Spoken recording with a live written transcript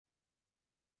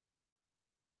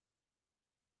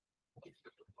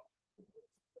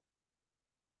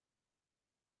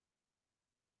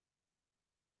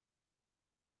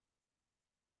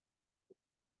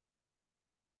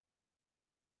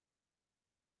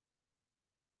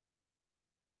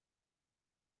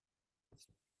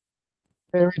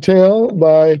Fairy Tale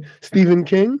by Stephen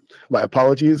King. My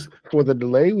apologies for the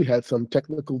delay. We had some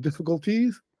technical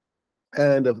difficulties.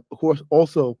 And of course,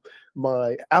 also,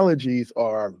 my allergies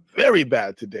are very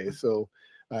bad today. So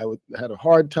had a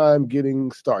hard time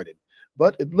getting started.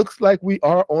 But it looks like we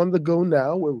are on the go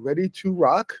now. We're ready to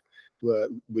rock. We're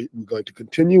going to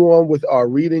continue on with our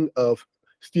reading of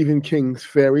Stephen King's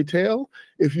Fairy Tale.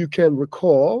 If you can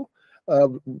recall, uh,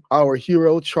 our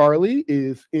hero Charlie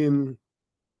is in,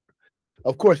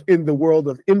 of course, in the world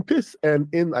of Impis and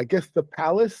in, I guess, the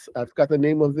palace. I've got the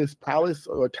name of this palace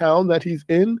or town that he's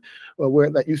in, where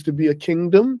that used to be a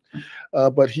kingdom.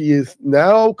 But he is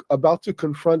now about to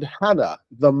confront Hannah,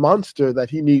 the monster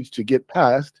that he needs to get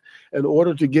past in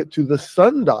order to get to the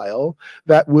sundial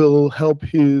that will help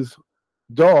his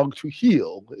dog to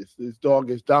heal. His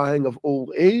dog is dying of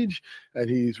old age, and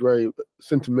he's very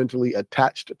sentimentally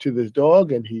attached to this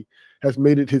dog, and he has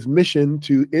made it his mission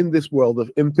to, in this world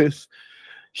of Impis,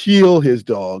 heal his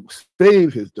dog,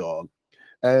 save his dog.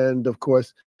 And of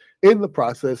course, in the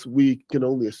process, we can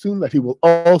only assume that he will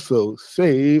also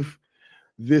save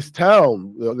this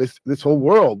town, this whole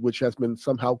world, which has been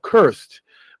somehow cursed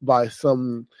by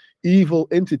some evil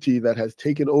entity that has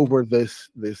taken over this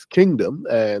kingdom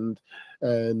and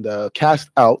cast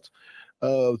out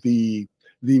the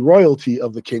royalty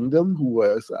of the kingdom, who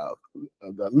was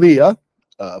Leah,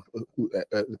 who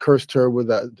cursed her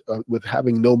with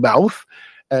having no mouth,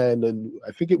 and then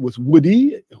I think it was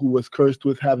Woody who was cursed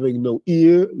with having no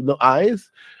eyes,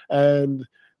 and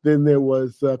then there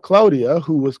was Claudia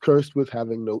who was cursed with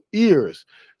having no ears.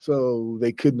 So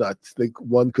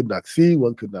one could not see,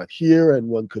 one could not hear, and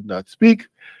one could not speak.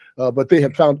 But they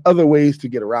had found other ways to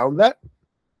get around that.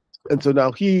 And so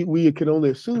now we can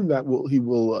only assume that he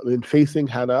will, in facing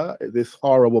Hannah, this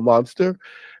horrible monster,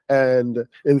 and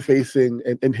in facing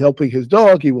and helping his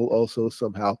dog, he will also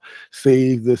somehow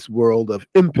save this world of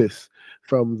Impis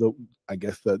from I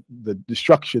guess, the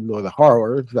destruction or the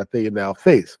horrors that they now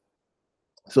face.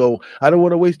 So I don't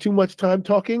want to waste too much time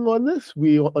talking on this.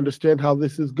 We understand how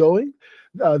this is going.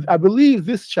 I believe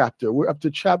this chapter, we're up to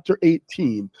chapter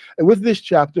 18. And with this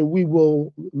chapter, we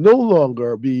will,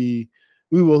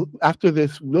 after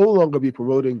this, no longer be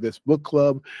promoting this book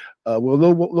club. We'll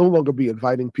no longer be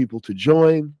inviting people to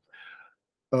join.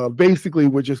 Basically,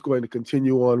 we're just going to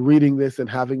continue on reading this and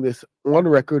having this on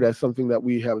record as something that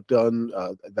we have done,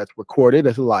 that's recorded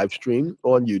as a live stream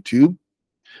on YouTube,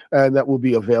 and that will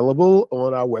be available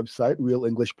on our website,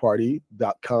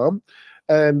 realenglishparty.com.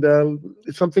 And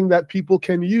it's something that people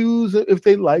can use if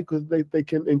they like, they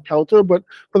can encounter. But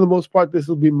for the most part, this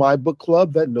will be my book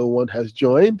club that no one has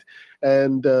joined,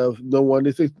 and no one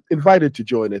is invited to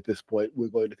join at this point. We're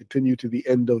going to continue to the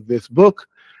end of this book,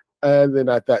 and then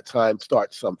at that time,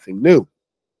 start something new.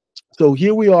 So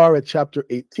here we are at chapter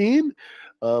 18.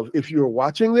 If you're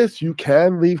watching this, you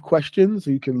can leave questions,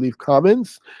 you can leave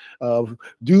comments.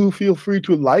 Do feel free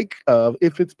to like,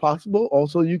 if it's possible.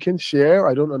 Also, you can share.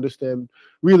 I don't understand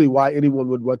really why anyone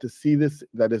would want to see this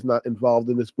that is not involved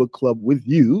in this book club with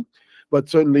you, but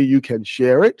certainly you can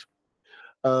share it.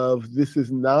 This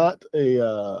is not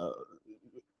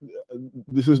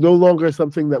this is no longer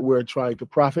something that we're trying to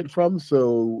profit from.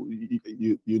 So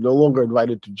you're no longer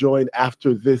invited to join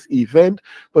after this event,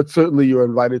 but certainly you're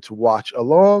invited to watch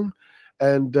along,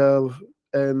 and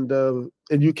and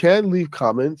you can leave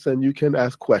comments and you can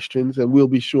ask questions, and we'll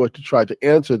be sure to try to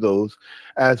answer those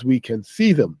as we can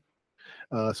see them.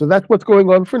 So that's what's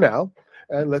going on for now,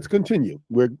 and let's continue.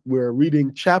 We're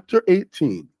reading chapter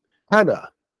 18, Hannah,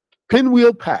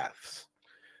 Pinwheel Paths,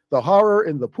 the horror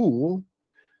in the pool,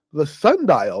 the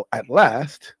sundial at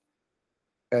last,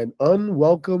 an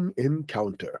unwelcome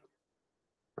encounter.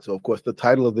 So, of course, the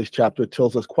title of this chapter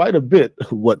tells us quite a bit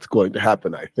what's going to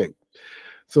happen, I think.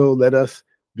 So let us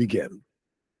begin.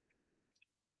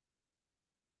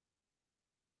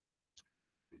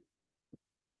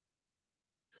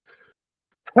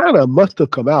 Hannah must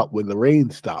have come out when the rain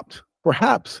stopped,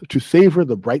 perhaps to savor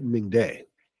the brightening day.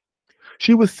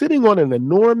 She was sitting on an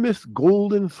enormous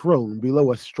golden throne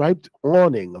below a striped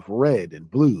awning of red and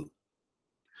blue.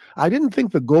 I didn't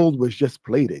think the gold was just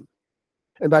plating,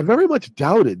 and I very much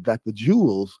doubted that the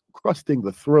jewels crusting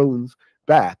the throne's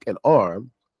back and arm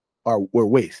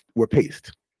were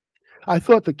paste. I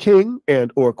thought the king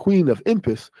and or queen of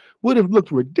Impis would have looked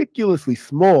ridiculously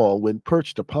small when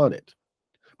perched upon it.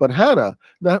 But Hannah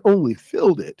not only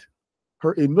filled it,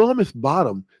 her enormous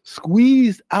bottom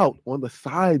squeezed out on the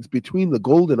sides between the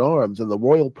golden arms and the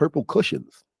royal purple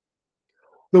cushions.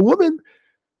 The woman,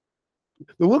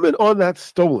 the woman on that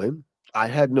stolen, I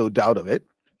had no doubt of it,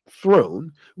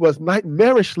 throne was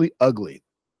nightmarishly ugly.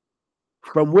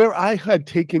 From where I had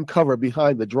taken cover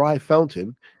behind the dry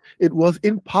fountain, it was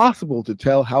impossible to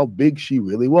tell how big she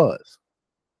really was.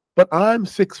 But I'm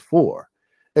 6'4",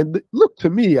 and it looked to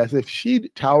me as if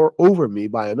she'd tower over me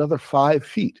by another 5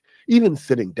 feet, even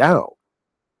sitting down.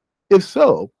 If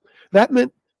so, that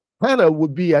meant Hannah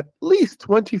would be at least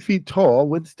 20 feet tall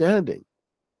when standing,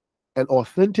 an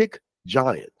authentic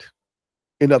giant.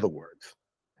 In other words,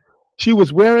 she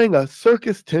was wearing a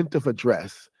circus tint of a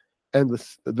dress and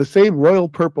the same royal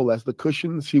purple as the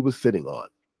cushions she was sitting on.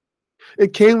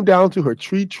 It came down to her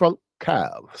tree trunk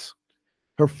calves.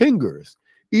 Her fingers,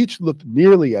 each looked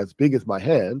nearly as big as my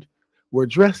hand, were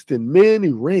dressed in many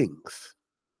rings.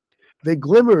 They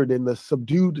glimmered in the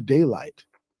subdued daylight.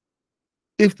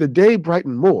 If the day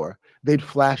brightened more, they'd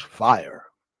flash fire.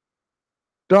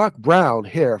 Dark brown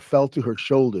hair fell to her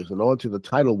shoulders and onto the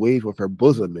tidal wave of her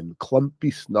bosom in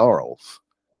clumpy snarls.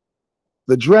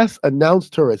 The dress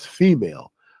announced her as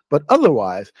female, but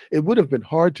otherwise it would have been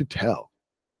hard to tell.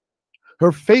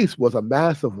 Her face was a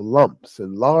mass of lumps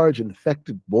and large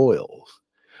infected boils.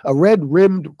 A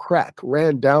red-rimmed crack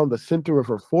ran down the center of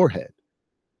her forehead.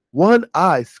 One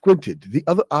eye squinted, the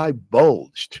other eye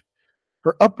bulged.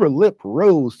 Her upper lip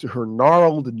rose to her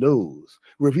gnarled nose,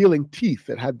 revealing teeth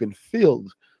that had been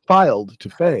filed to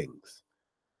fangs.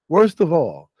 Worst of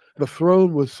all, the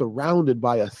throne was surrounded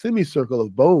by a semicircle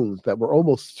of bones that were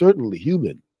almost certainly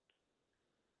human.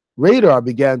 Radar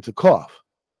began to cough,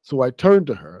 so I turned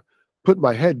to her, put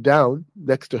my head down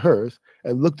next to hers,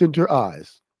 and looked into her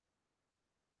eyes.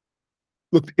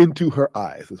 Looked into her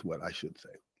eyes is what I should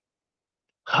say.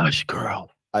 "Hush,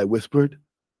 girl," I whispered.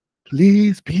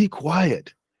 "Please be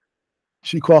quiet."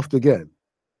 She coughed again,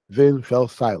 then fell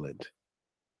silent.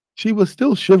 She was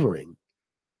still shivering.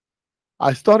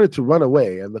 I started to run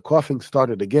away, and the coughing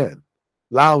started again,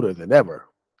 louder than ever.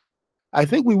 I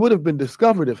think we would have been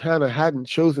discovered if Hannah hadn't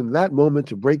chosen that moment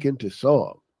to break into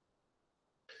song.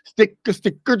 "Sticker,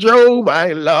 sticker, Joe,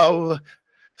 my love.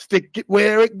 Stick it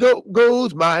where it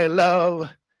goes, my love.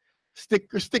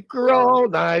 Sticker, sticker all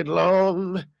night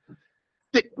long.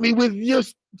 Stick me with your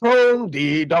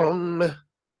prong-de-dong.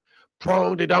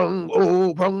 Prong-de-dong,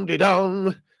 oh,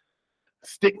 prong-de-dong.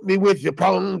 Stick me with your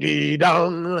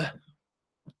prong-de-dong."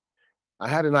 I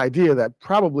had an idea that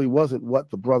probably wasn't what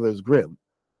the Brothers Grimm.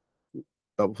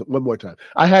 Oh, one more time.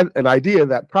 I had an idea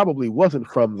that probably wasn't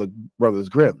from the Brothers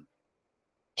Grimm.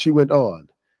 She went on.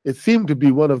 It seemed to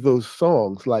be one of those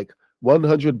songs like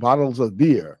 100 Bottles of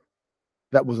Beer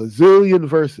that was a zillion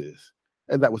verses,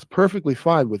 and that was perfectly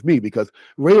fine with me because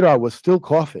Radar was still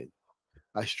coughing.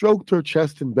 I stroked her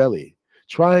chest and belly,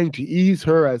 trying to ease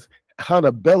her as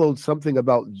Hannah bellowed something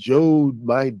about "Joe,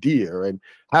 my dear," and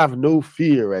 "have no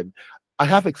fear," and I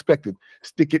half expected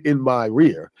 "stick it in my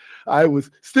rear." I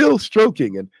was still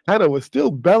stroking, and Hannah was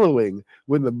still bellowing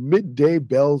when the midday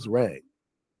bells rang.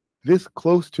 This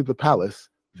close to the palace,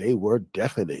 they were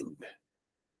deafening.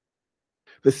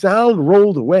 The sound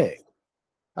rolled away.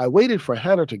 I waited for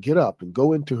Hannah to get up and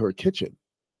go into her kitchen.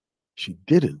 She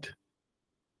didn't.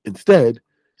 Instead,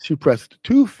 she pressed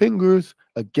 2 fingers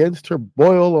against her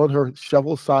boil on her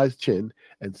shovel-sized chin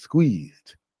and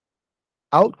squeezed.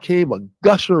 Out came a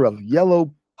gusher of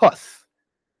yellow pus.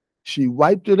 She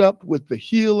wiped it up with the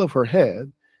heel of her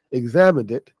hand,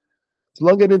 examined it,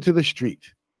 flung it into the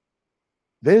street.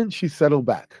 Then she settled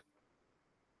back.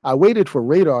 I waited for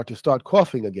Radar to start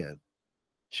coughing again.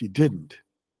 She didn't,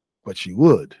 but she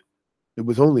would. It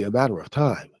was only a matter of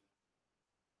time.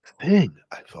 "Sing,"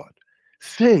 I thought.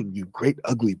 "Sing, you great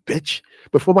ugly bitch,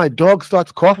 before my dog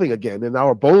starts coughing again and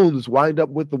our bones wind up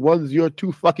with the ones you're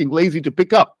too fucking lazy to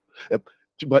pick up."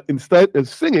 But instead of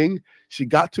singing, she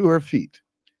got to her feet.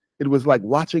 It was like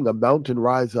watching a mountain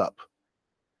rise up.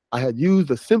 I had used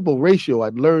a simple ratio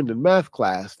I'd learned in math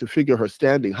class to figure her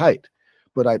standing height,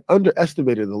 but I'd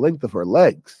underestimated the length of her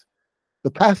legs.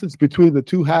 The passage between the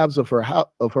two halves of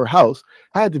her house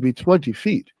had to be 20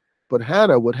 feet, but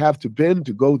Hannah would have to bend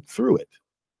to go through it.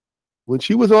 When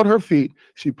she was on her feet,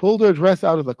 she pulled her dress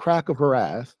out of the crack of her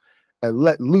ass and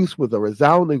let loose with a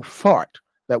resounding fart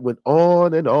that went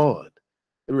on and on.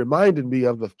 It reminded me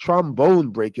of the trombone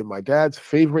break in my dad's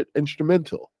favorite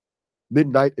instrumental,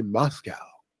 Midnight in Moscow.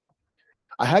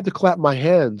 I had to clap my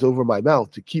hands over my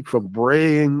mouth to keep from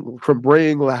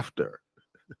braying laughter.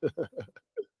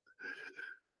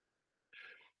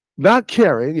 Not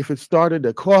caring if it started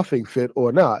a coughing fit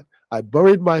or not, I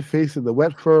buried my face in the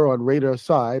wet fur on Radar's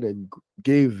side and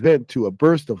gave vent to a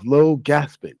burst of low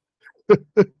gasping.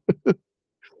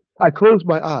 I closed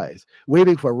my eyes,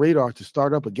 waiting for Radar to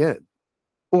start up again,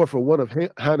 or for one of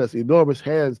Hannah's enormous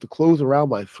hands to close around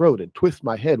my throat and twist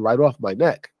my head right off my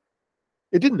neck.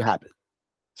 It didn't happen.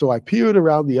 So I peered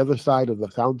around the other side of the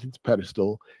fountain's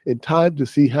pedestal in time to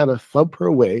see Hannah thump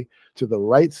her way to the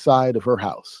right side of her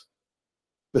house.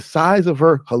 The size of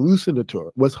her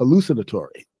hallucinatory.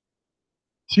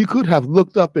 She could have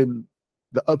looked up in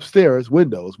the upstairs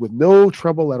windows with no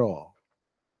trouble at all.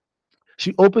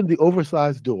 She opened the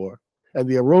oversized door, and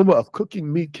the aroma of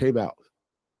cooking meat came out.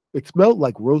 It smelled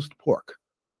like roast pork,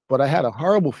 but I had a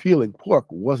horrible feeling pork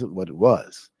wasn't what it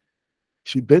was.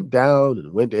 She bent down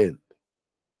and went in.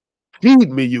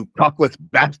 Feed me, you cockless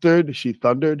bastard, she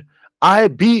thundered. I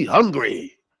be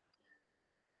hungry.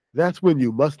 That's when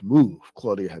you must move,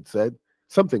 Claudia had said.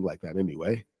 Something like that,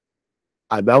 anyway.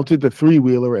 I mounted the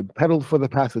three-wheeler and pedaled for the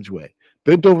passageway,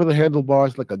 bent over the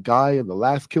handlebars like a guy in the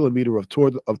last kilometer of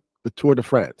the Tour de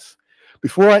France.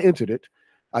 Before I entered it,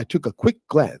 I took a quick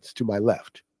glance to my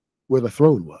left, where the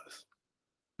throne was.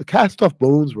 The cast-off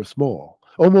bones were small,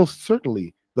 almost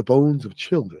certainly the bones of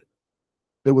children.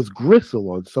 There was gristle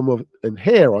on some of and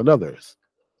hair on others.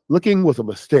 Looking was a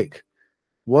mistake.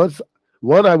 Once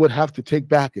one I would have to take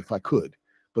back if I could,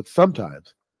 but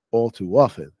sometimes, all too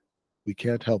often, we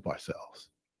can't help ourselves,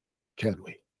 can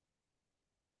we?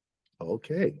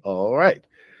 Okay, all right.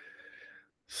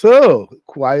 So,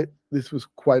 this was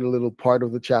quite a little part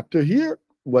of the chapter here.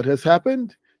 What has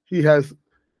happened? He has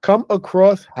come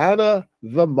across Hannah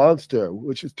the monster,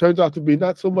 which turns out to be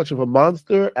not so much of a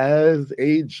monster as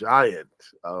a giant.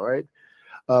 All right.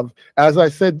 As I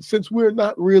said, since we're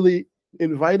not really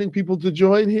inviting people to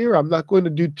join here, I'm not going to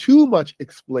do too much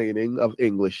explaining of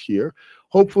English here.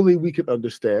 Hopefully we can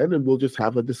understand and we'll just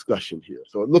have a discussion here.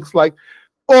 So it looks like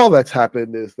all that's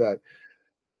happened is that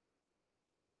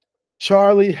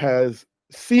Charlie has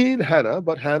seen Hannah,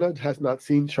 but Hannah has not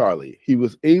seen Charlie. He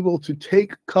was able to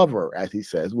take cover, as he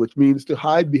says, which means to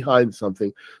hide behind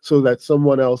something so that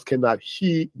someone else cannot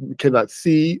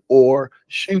see or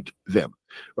shoot them,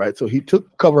 right? So he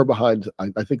took cover behind,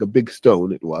 I think, a big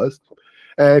stone it was,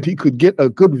 and he could get a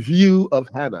good view of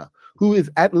Hannah, who is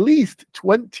at least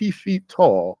 20 feet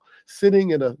tall, sitting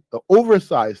in an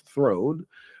oversized throne,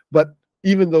 but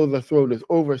even though the throne is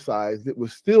oversized, it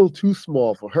was still too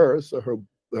small for her. So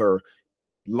her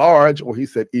large, or he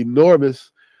said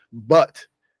enormous, butt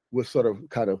was sort of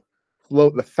kind of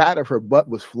the fat of her butt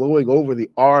was flowing over the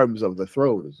arms of the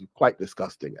throne. It was quite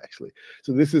disgusting, actually.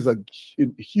 So this is a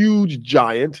huge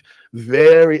giant,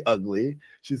 very ugly.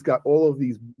 She's got all of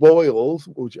these boils,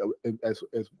 which as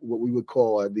what we would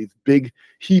call these big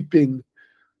heaping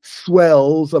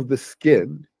swells of the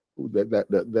skin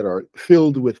that are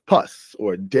filled with pus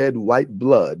or dead white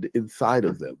blood inside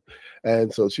of them.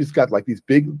 And so she's got like these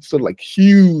big, sort of like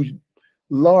huge,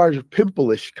 large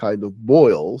pimple-ish kind of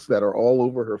boils that are all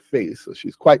over her face. So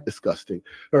she's quite disgusting.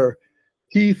 Her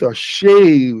teeth are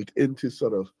shaved into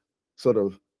sort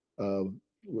of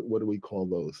what do we call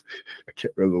those? I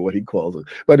can't remember what he calls it.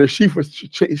 But her teeth were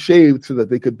shaved so that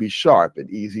they could be sharp and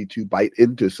easy to bite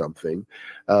into something.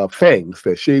 Fangs,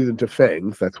 they're shaved into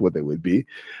fangs. That's what they would be.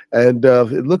 And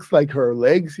it looks like her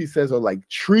legs, he says, are like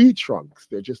tree trunks.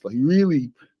 They're just like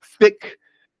really thick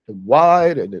and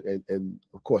wide and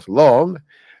of course long.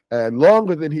 And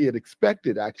longer than he had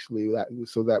expected, actually,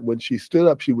 so that when she stood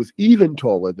up, she was even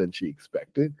taller than she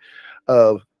expected.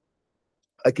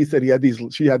 Like he said,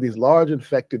 she had these large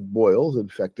infected boils,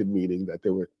 infected meaning that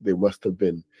they must have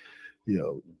been,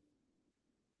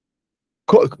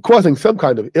 causing some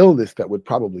kind of illness that would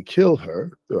probably kill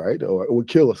her, right? Or it would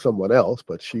kill someone else,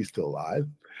 but she's still alive.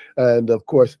 And of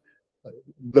course,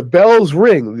 the bells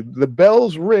ring. The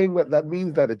bells ring. That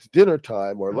means that it's dinner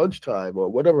time or lunchtime or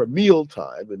whatever, meal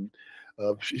time. And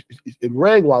it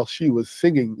rang while she was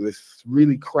singing this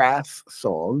really crass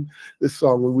song. This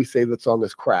song, when we say the song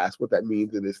is crass, what that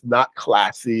means is it's not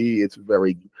classy, it's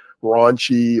very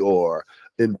raunchy or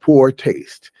in poor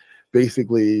taste.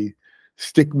 Basically,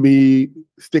 stick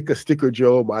a sticker,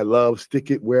 Joe, my love,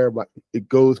 stick it where it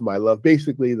goes, my love.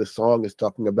 Basically, the song is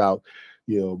talking about,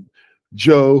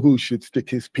 Joe who should stick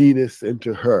his penis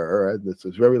into her. And this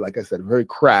is very, like I said, a very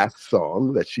crass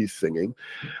song that she's singing.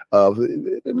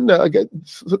 Again,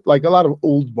 like a lot of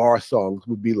old bar songs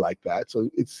would be like that. So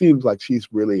it seems like she's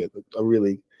really a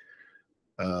really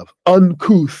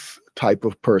uncouth type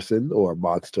of person or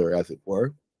monster, as it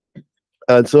were.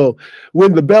 And so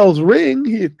when the bells ring,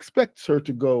 he expects her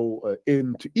to go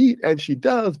in to eat, and she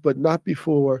does, but not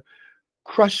before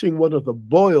crushing one of the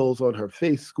boils on her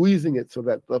face, squeezing it so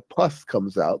that the pus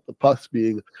comes out, the pus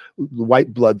being the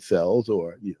white blood cells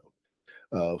or,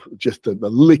 just the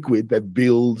liquid that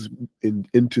builds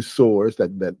into sores,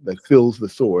 that fills the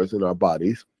sores in our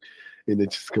bodies. And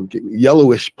it just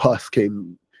yellowish pus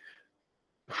came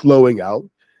flowing out.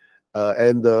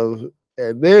 And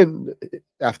And then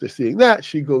after seeing that,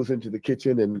 she goes into the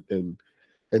kitchen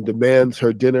and demands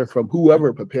her dinner from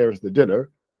whoever prepares the dinner.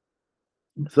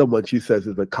 Someone she says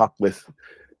is a cockless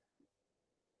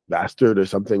bastard or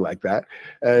something like that.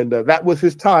 And that was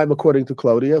his time, according to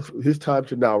Claudia, his time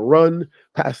to now run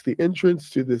past the entrance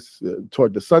to this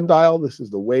toward the sundial. This is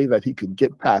the way that he could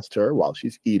get past her while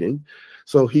she's eating.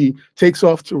 So he takes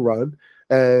off to run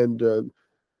and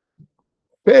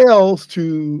fails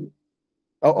to.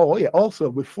 Oh yeah. Also,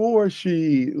 before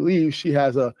she leaves,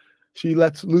 she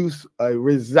lets loose a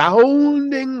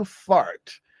resounding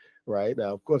fart. Right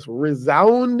now, of course,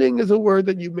 resounding is a word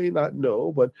that you may not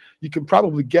know, but you can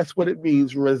probably guess what it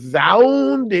means.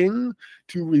 Resounding,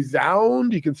 to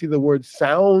resound. You can see the word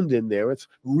sound in there. It's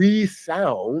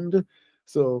resound.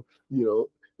 So,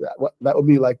 that would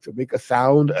be like to make a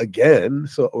sound again.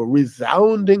 So a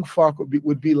resounding fart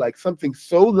would be like something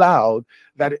so loud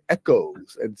that it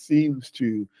echoes and seems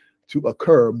to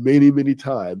occur many, many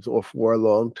times or for a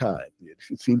long time.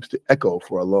 It seems to echo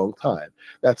for a long time.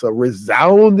 That's a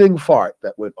resounding fart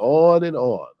that went on and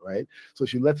on, right? So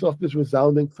she lets off this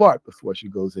resounding fart before she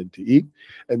goes in to eat.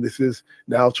 And this is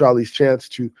now Charlie's chance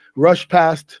to rush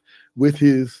past with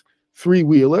his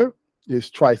three-wheeler, his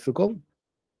tricycle,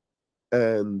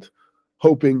 and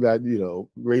hoping that,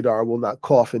 Radar will not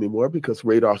cough anymore, because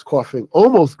Radar's coughing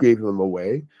almost gave them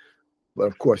away. But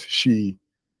of course, she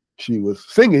was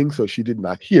singing, so she did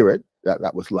not hear it.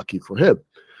 That was lucky for him.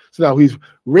 So now he's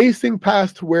racing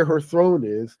past where her throne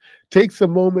is, takes a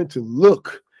moment to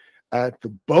look at the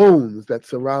bones that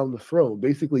surround the throne.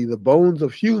 Basically, the bones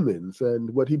of humans and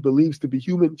what he believes to be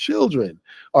human children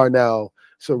are now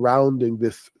surrounding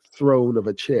this throne of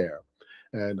a chair.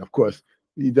 And of course,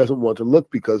 he doesn't want to look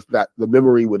because that the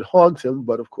memory would haunt him,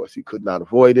 but of course he could not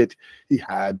avoid it. He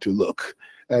had to look.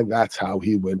 And that's how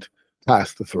he went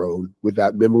past the throne with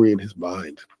that memory in his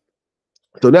mind.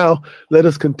 So now let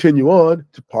us continue on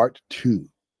to part 2.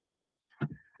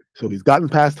 So he's gotten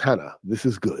past Hannah. This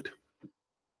is good.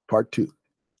 Part 2.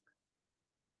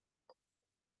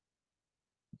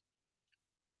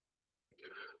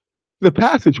 The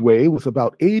passageway was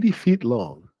about 80 feet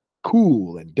long,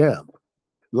 cool and damp,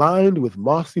 lined with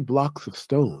mossy blocks of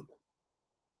stone.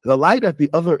 The light at the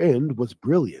other end was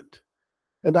brilliant,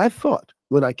 and I thought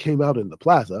when I came out in the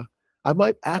plaza, I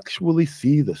might actually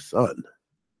see the sun.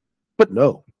 But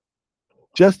no,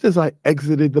 just as I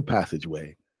exited the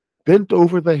passageway, bent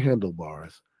over the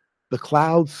handlebars, the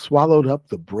clouds swallowed up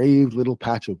the brave little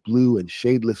patch of blue, and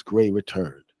shadeless gray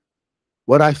returned.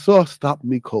 What I saw stopped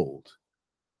me cold.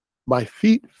 My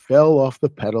feet fell off the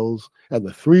pedals, and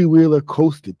the three-wheeler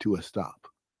coasted to a stop.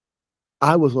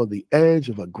 I was on the edge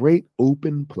of a great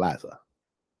open plaza.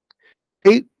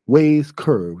 8 ways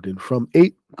curved in from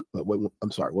 8,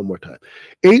 I'm sorry, one more time.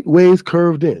 8 ways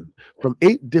curved in from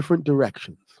 8 different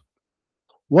directions.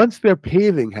 Once their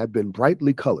paving had been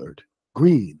brightly colored: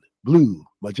 green, blue,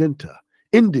 magenta,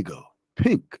 indigo,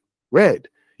 pink, red,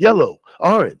 yellow,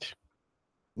 orange.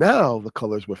 Now the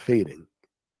colors were fading.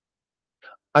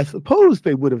 I suppose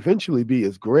they would eventually be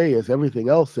as gray as everything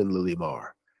else in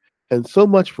Lilimar, and so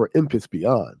much for Impis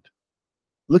Beyond.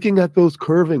 Looking at those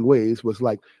curving ways was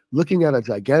like looking at a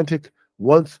gigantic,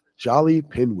 once jolly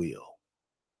pinwheel.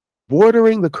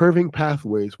 Bordering the curving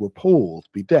pathways were poles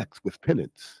bedecked with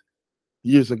pennants.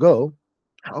 Years ago,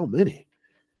 how many?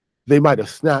 They might have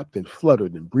snapped and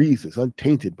fluttered in breezes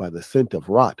untainted by the scent of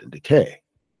rot and decay.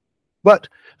 But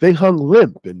they hung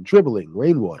limp in dribbling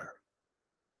rainwater.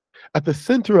 At the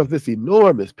center of this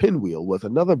enormous pinwheel was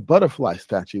another butterfly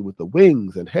statue with the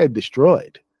wings and head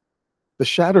destroyed. The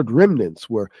shattered remnants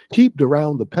were heaped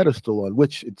around the pedestal on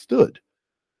which it stood.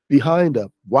 Behind,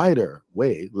 a wider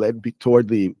way led toward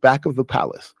the back of the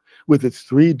palace, with its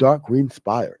 3 dark green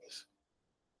spires.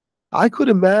 I could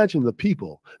imagine the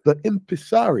people, the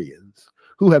Impisarians,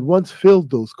 who had once filled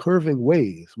those curving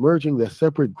ways, merging their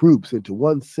separate groups into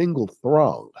one single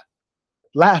throng,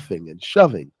 laughing and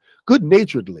shoving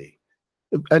good-naturedly,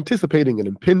 anticipating an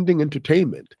impending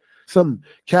entertainment, some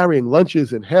carrying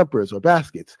lunches in hampers or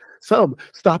baskets, some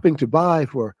stopping to buy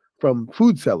from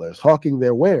food sellers hawking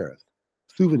their wares,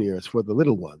 souvenirs for the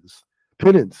little ones,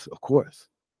 pennants, of course.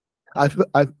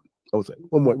 Oh, sorry,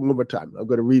 one more time. I'm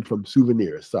going to read from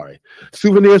souvenirs. Sorry,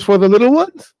 souvenirs for the little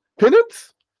ones,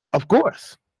 pennants, of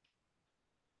course.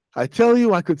 I tell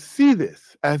you, I could see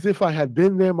this as if I had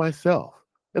been there myself,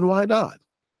 and why not?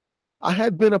 I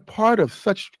had been a part of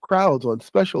such crowds on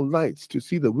special nights to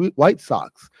see the White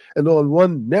Sox, and on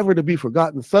one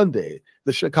never-to-be-forgotten Sunday,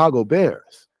 the Chicago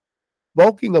Bears.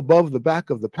 Bulking above the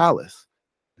back of the palace,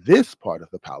 this part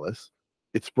of the palace,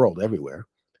 it sprawled everywhere,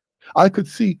 I could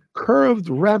see curved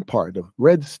rampart of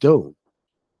red stone.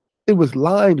 It was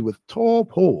lined with tall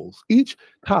poles, each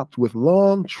topped with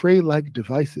long tray-like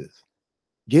devices.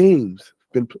 Games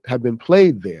had been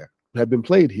played there, had been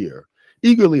played here,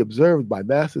 eagerly observed by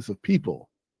masses of people.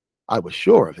 I was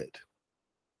sure of it.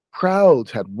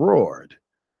 Crowds had roared.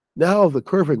 Now the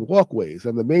curving walkways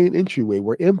and the main entryway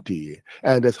were empty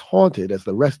and as haunted as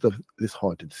the rest of this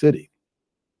haunted city.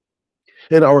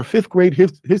 In our fifth grade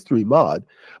history mod,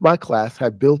 my class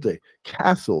had built a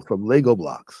castle from Lego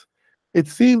blocks. It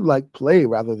seemed like play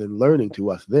rather than learning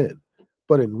to us then,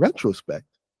 but in retrospect,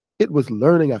 it was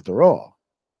learning after all.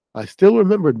 I still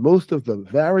remembered most of the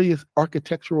various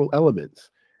architectural elements,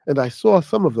 and I saw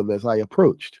some of them as I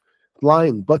approached: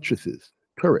 flying buttresses,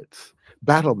 turrets,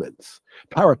 battlements,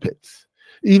 parapets,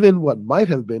 even what might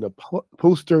have been a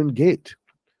postern gate.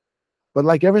 But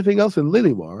like everything else in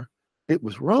Linimar, it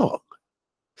was wrong.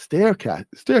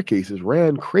 Staircases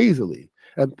ran crazily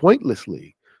and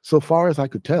pointlessly, so far as I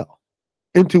could tell,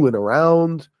 into and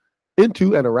around,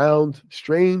 into and around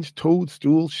strange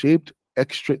toadstool-shaped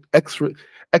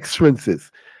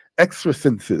excrescences,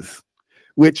 excrescences,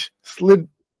 which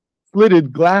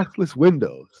slitted glassless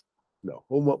windows. No,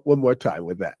 one more time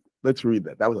with that. Let's read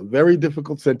that. That was a very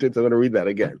difficult sentence. I'm going to read that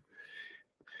again.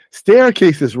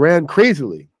 Staircases ran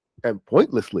crazily and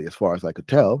pointlessly, as far as I could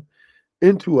tell,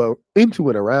 into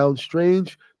and around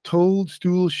strange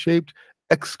toadstool-shaped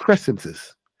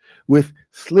excrescences with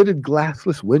slitted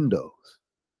glassless windows.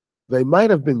 They might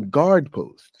have been guard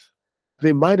posts.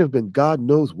 They might have been God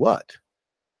knows what.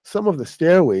 Some of the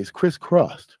stairways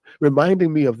crisscrossed,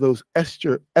 reminding me of those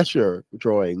Escher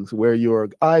drawings where your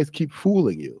eyes keep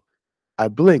fooling you. I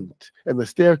blinked, and the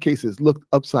staircases looked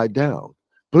upside down.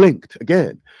 Blinked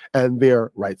again, and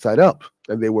they're right side up,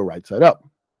 and they were right side up.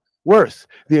 Worse,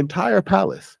 the entire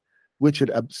palace, which had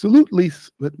absolutely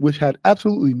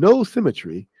no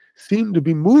symmetry, seemed to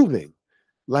be moving,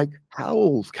 like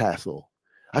Howl's castle.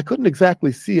 I couldn't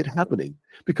exactly see it happening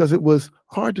because it was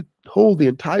hard to hold the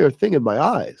entire thing in my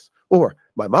eyes or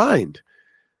my mind.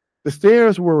 The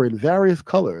stairs were in various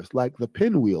colors, like the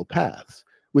pinwheel paths,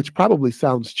 which probably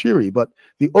sounds cheery, but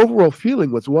the overall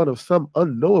feeling was one of some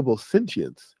unknowable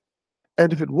sentience.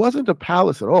 And if it wasn't a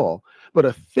palace at all, but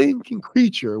a thinking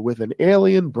creature with an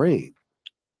alien brain,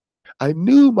 I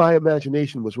knew my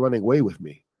imagination was running away with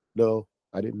me. No,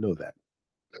 I didn't know that.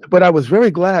 But I was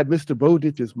very glad Mr.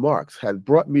 Bowditch's marks had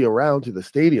brought me around to the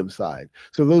stadium side,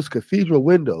 so those cathedral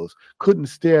windows couldn't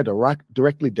stare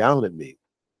directly down at me.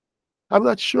 I'm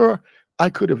not sure I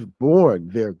could have borne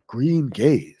their green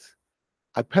gaze.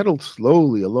 I pedaled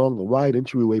slowly along the wide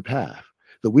entryway path,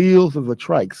 the wheels of the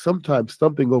trike sometimes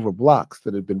thumping over blocks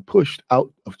that had been pushed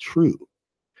out of true.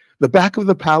 The back of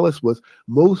the palace was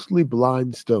mostly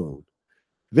blind stone.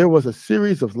 There was a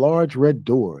series of large red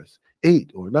doors,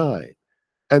 8 or 9,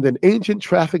 and an ancient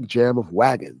traffic jam of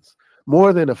wagons,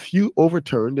 more than a few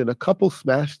overturned and a couple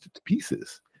smashed to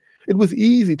pieces. It was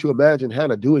easy to imagine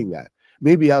Hannah doing that,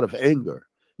 maybe out of anger,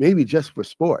 maybe just for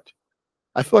sport.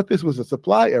 I thought this was a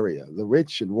supply area. The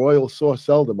rich and royal saw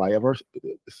seldom I ever.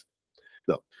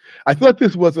 No, I thought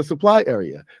this was a supply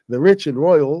area. The rich and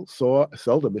royal saw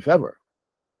seldom, if ever.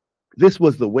 This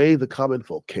was the way the common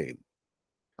folk came.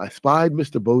 I spied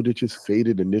Mr. Bowditch's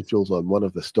faded initials on one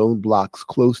of the stone blocks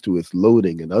close to its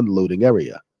loading and unloading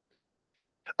area.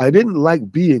 I didn't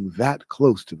like being that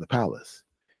close to the palace,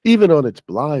 even on its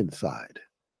blind side,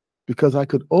 because I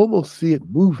could almost see it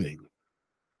moving,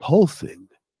 pulsing.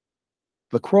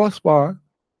 The crossbar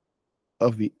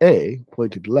of the A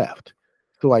pointed left,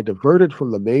 so I diverted from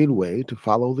the main way to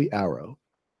follow the arrow.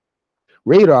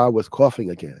 Radar was coughing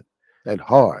again, and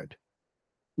hard.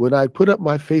 When I put up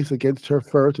my face against her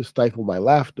fur to stifle my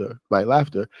laughter,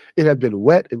 it had been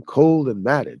wet and cold and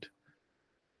matted.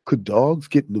 Could dogs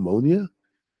get pneumonia?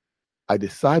 I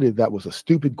decided that was a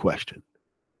stupid question.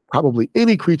 Probably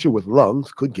any creature with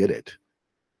lungs could get it.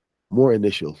 More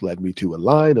initials led me to a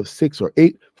line of 6 or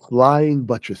 8 flying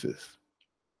buttresses.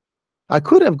 I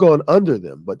could have gone under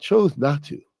them, but chose not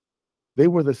to. They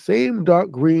were the same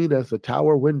dark green as the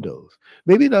tower windows,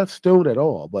 maybe not stone at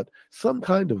all, but some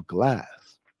kind of glass.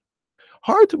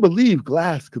 Hard to believe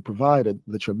glass could provide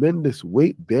the tremendous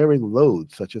weight-bearing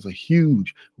load such as a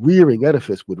huge, rearing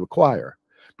edifice would require,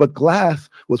 but glass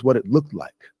was what it looked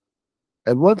like.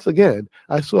 And once again,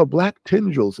 I saw black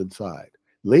tendrils inside,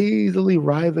 lazily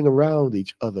writhing around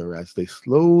each other as they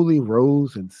slowly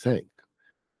rose and sank.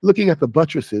 Looking at the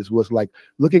buttresses was like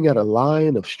looking at a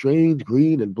line of strange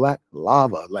green and black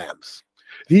lava lamps.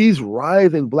 These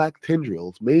writhing black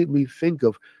tendrils made me think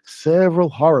of several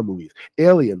horror movies.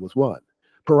 Alien was one.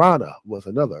 Piranha was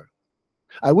another.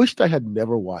 I wished I had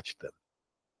never watched them.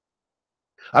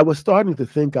 I was starting to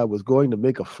think I was going to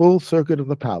make a full circuit of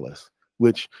the palace,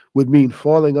 which would mean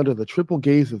falling under the triple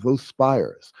gaze of those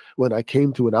spires when I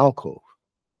came to an alcove.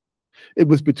 It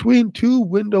was between two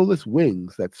windowless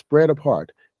wings that spread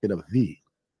apart in a V.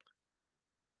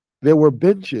 There were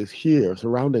benches here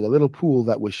surrounding a little pool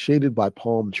that was shaded by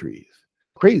palm trees.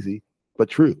 Crazy, but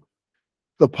true.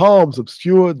 The palms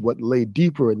obscured what lay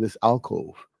deeper in this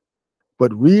alcove,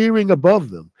 but rearing above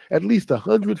them, at least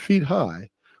 100 feet high,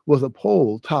 was a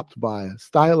pole topped by a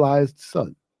stylized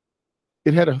sun.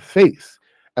 It had a face,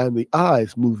 and the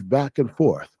eyes moved back and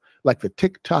forth like the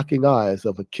tick-tocking eyes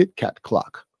of a Kit Kat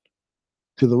clock.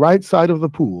 To the right side of the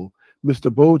pool,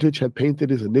 Mr. Bowditch had painted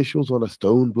his initials on a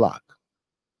stone block.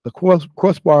 The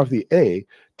crossbar of the A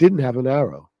didn't have an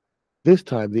arrow. This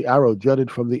time the arrow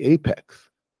jutted from the apex.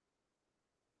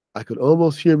 I could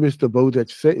almost hear Mr.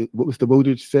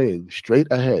 Bowditch saying, "Straight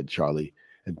ahead, Charlie,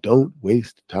 and don't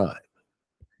waste time."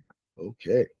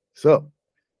 Okay, so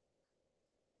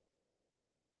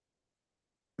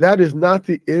that is not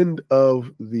the end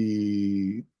of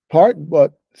the part,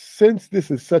 but since this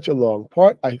is such a long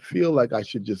part, I feel like I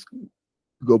should just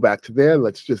go back to there.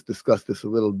 Let's just discuss this a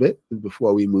little bit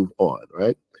before we move on,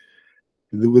 right?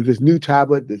 With this new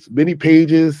tablet, there's many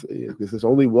pages. This is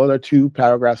only one or two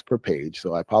paragraphs per page,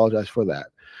 so I apologize for that.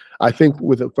 I think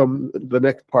from the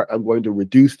next part, I'm going to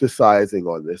reduce the sizing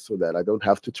on this so that I don't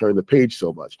have to turn the page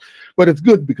so much. But it's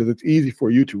good because it's easy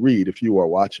for you to read if you are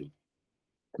watching.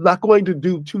 I'm not going to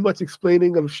do too much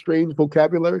explaining of strange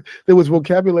vocabulary. There was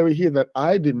vocabulary here that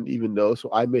I didn't even know, so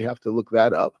I may have to look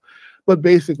that up. But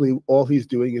basically, all he's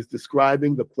doing is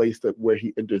describing the place where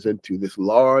he enters into this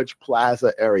large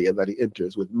plaza area that he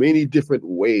enters with many different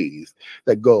ways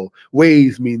that go.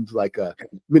 Ways means like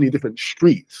many different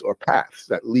streets or paths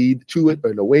that lead to it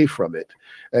and away from it.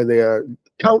 And there are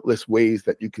countless ways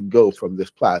that you can go from this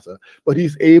plaza. But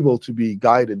he's able to be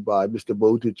guided by Mr.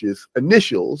 Bowditch's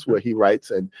initials, where he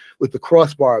writes, and with the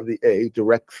crossbar of the A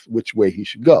directs which way he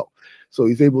should go. So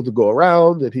he's able to go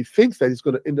around, and he thinks that he's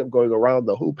going to end up going around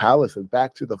the whole palace and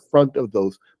back to the front of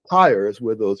those pyres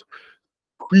where those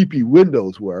creepy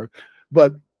windows were.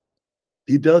 But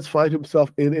he does find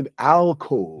himself in an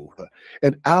alcove.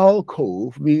 An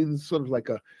alcove means sort of like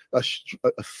a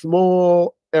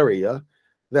small area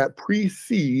that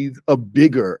precedes a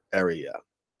bigger area.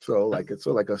 So like it's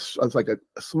sort of like a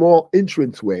small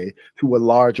entranceway to a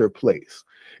larger place.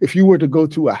 If you were to go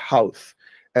to a house,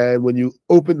 and when you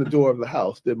open the door of the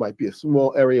house, there might be a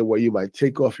small area where you might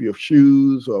take off your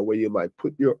shoes or where you might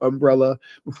put your umbrella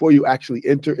before you actually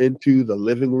enter into the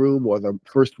living room or the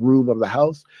first room of the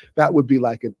house. That would be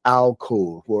like an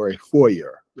alcove or a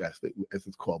foyer, as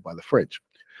it's called by the French.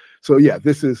 So yeah,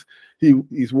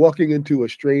 he's walking into a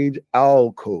strange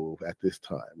alcove at this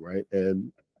time, right?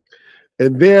 And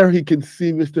there he can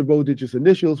see Mr. Bowditch's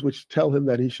initials, which tell him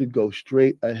that he should go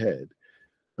straight ahead.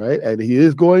 Right, and he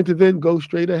is going to then go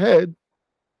straight ahead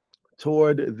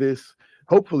toward this,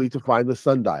 hopefully to find the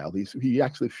sundial. He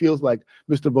actually feels like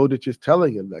Mr. Bowditch is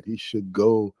telling him that he should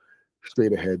go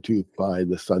straight ahead to find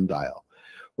the sundial,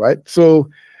 right? So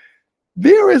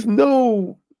there is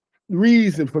no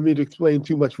reason for me to explain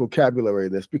too much vocabulary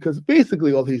in this, because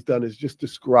basically all he's done is just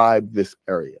describe this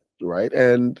area, right?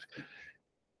 And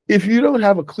if you don't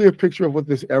have a clear picture of what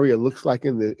this area looks like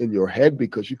in your head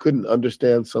because you couldn't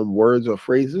understand some words or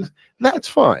phrases, that's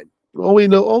fine. All we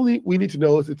need to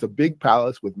know is it's a big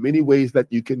palace with many ways that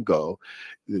you can go.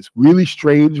 There's really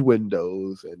strange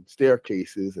windows and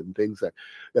staircases and things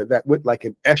that went like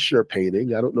an Escher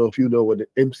painting. I don't know if you know what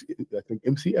I think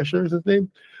MC Escher is his name,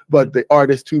 but the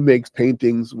artist who makes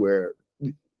paintings where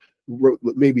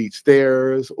maybe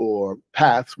stairs or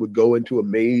paths would go into a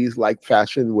maze-like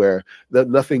fashion where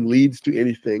nothing leads to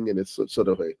anything, and it's sort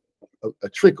of a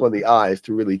trick on the eyes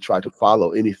to really try to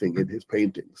follow anything in his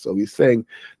painting. So he's saying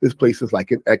this place is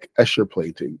like an Escher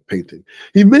painting.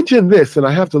 He mentioned this, and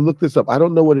I have to look this up. I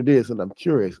don't know what it is, and I'm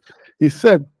curious. He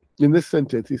said in this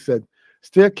sentence, he said,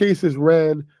 staircases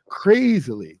ran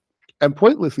crazily and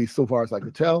pointlessly, so far as I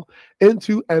could tell,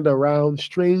 into and around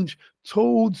strange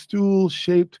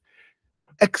toadstool-shaped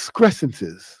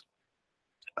excrescences.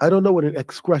 I don't know what an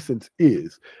excrescence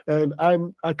is, and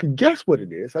I could guess what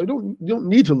it is. You don't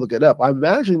need to look it up. I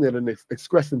imagine that an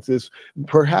excrescence is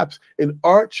perhaps an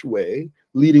archway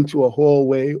leading to a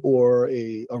hallway or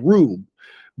a room,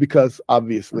 because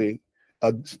obviously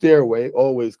a stairway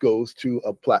always goes to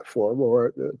a platform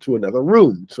or to another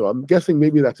room. So I'm guessing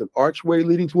maybe that's an archway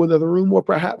leading to another room, or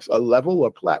perhaps a level or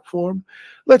platform.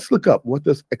 Let's look up, what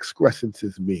does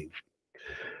excrescences mean?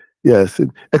 Yes,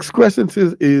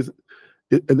 excrescences is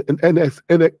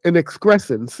an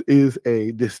excrescence is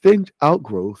a distinct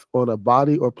outgrowth on a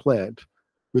body or plant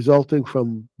resulting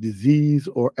from disease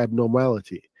or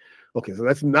abnormality. Okay, so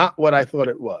that's not what I thought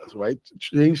it was, right?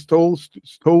 Strange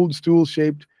toadstool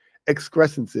shaped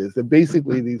excrescences. They're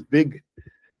basically these big,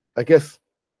 I guess,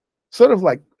 sort of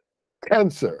like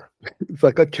cancer. It's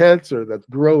like a cancer that's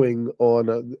growing on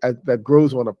that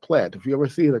grows on a plant. If you ever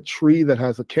seen a tree that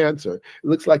has a cancer, it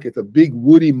looks like it's a big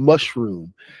woody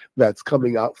mushroom that's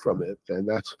coming out from it, and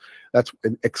that's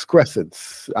an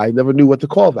excrescence. I never knew what to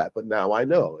call that, but now I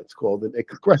know. It's called an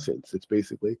excrescence. It's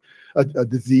basically a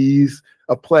disease,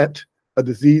 a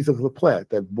disease of the plant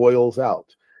that boils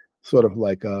out, sort of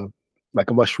like a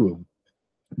mushroom,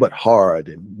 but hard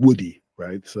and woody,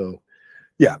 right? So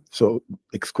yeah, so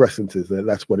excrescences,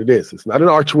 that's what it is. It's not an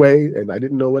archway, and I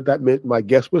didn't know what that meant. My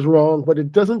guess was wrong, but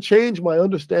it doesn't change my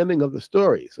understanding of the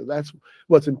story. So that's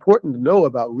what's important to know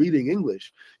about reading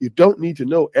English. You don't need to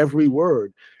know every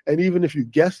word. And even if you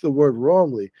guess the word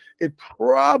wrongly, it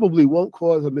probably won't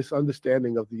cause a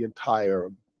misunderstanding of the entire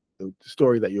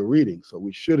story that you're reading. So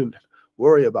we shouldn't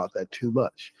worry about that too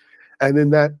much. And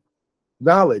in that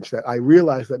knowledge, that I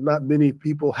realize that not many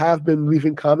people have been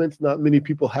leaving comments, not many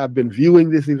people have been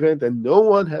viewing this event, and no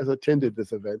one has attended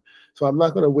this event. So I'm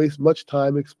not going to waste much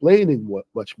time explaining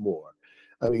much more.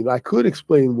 I mean, I could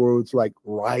explain words like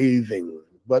writhing,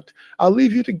 but I'll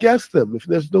leave you to guess them. If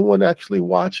there's no one actually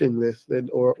watching this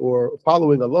or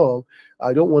following along,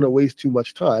 I don't want to waste too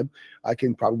much time. I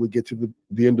can probably get to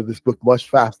the end of this book much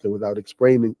faster without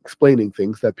explaining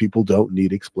things that people don't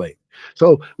need explained.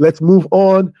 So let's move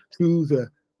on to the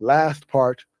last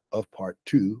part of part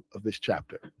 2 of this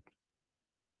chapter.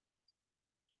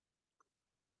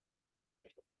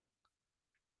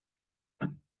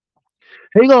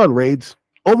 Hang on, Raids.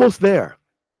 Almost there.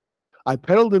 I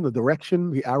pedaled in the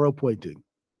direction the arrow pointed.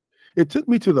 It took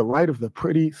me to the right of the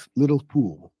pretty little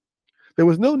pool. There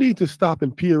was no need to stop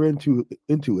and peer into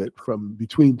it from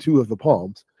between two of the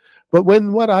palms, but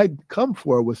when what I'd come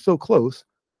for was so close,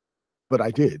 but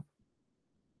I did.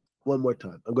 One more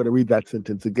time. I'm going to read that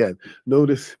sentence again.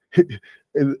 Notice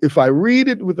if I read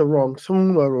it with the wrong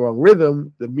tone or the wrong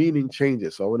rhythm, the meaning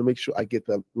changes. So I want to make sure I get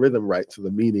the rhythm right so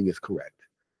the meaning is correct.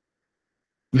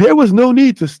 There was no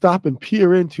need to stop and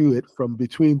peer into it from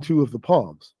between two of the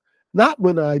palms. Not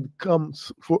when I'd come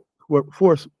for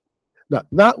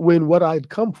not when what I'd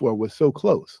come for was so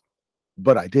close,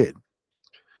 but I did.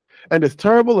 And as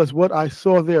terrible as what I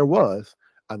saw there was,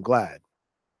 I'm glad.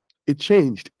 It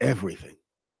changed everything.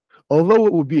 Although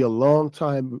it would be a long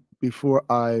time before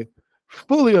I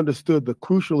fully understood the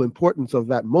crucial importance of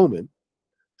that moment,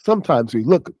 sometimes we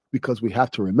look because we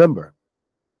have to remember.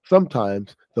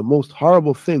 Sometimes the most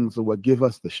horrible things are what give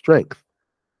us the strength.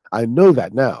 I know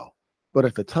that now, but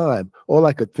at the time, all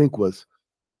I could think was,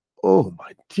 oh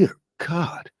my dear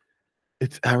God,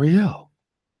 it's Ariel.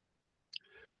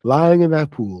 Lying in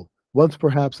that pool, once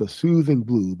perhaps a soothing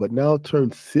blue, but now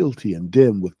turned silty and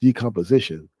dim with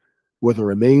decomposition, were the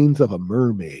remains of a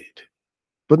mermaid.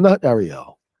 But not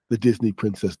Ariel, the Disney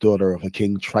princess daughter of a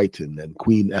King Triton and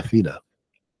Queen Athena.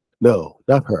 No,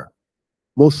 not her.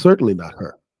 Most certainly not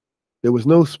her. There was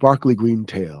no sparkly green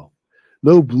tail,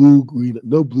 no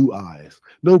blue eyes,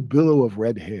 no billow of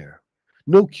red hair,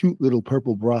 no cute little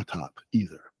purple bra top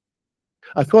either.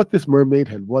 I thought this mermaid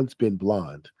had once been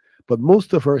blonde, but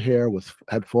most of her hair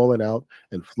had fallen out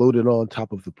and floated on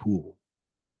top of the pool.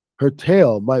 Her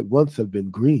tail might once have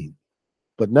been green,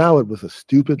 but now it was a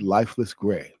stupid, lifeless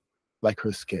gray, like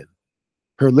her skin.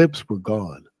 Her lips were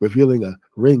gone, revealing a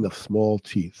ring of small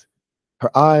teeth.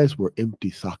 Her eyes were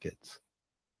empty sockets.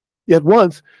 Yet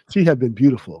once she had been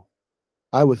beautiful.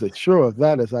 I was as sure of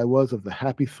that as I was of the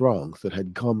happy throngs that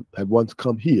had once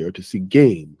come here to see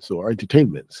games or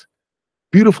entertainments.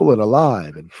 Beautiful and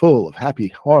alive and full of happy,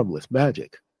 harmless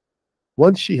magic.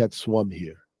 Once she had swum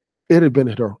here. It had been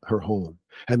her home,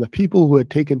 and the people who had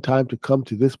taken time to come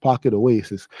to this pocket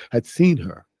oasis had seen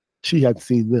her. She had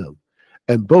seen them,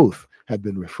 and both had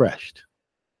been refreshed.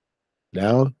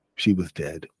 Now she was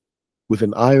dead, with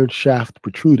an iron shaft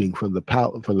protruding from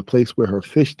the place where her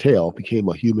fish tail became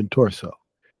a human torso,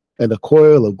 and a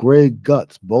coil of gray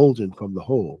guts bulging from the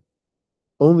hole.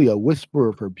 Only a whisper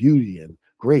of her beauty and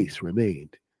grace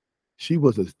remained. She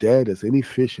was as dead as any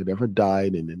fish had ever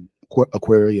died in an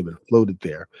aquarium and floated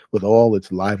there, with all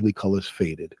its lively colors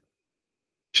faded.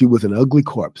 She was an ugly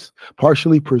corpse,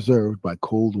 partially preserved by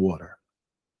cold water,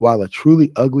 while a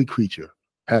truly ugly creature,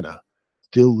 Hannah,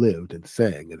 still lived and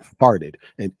sang and farted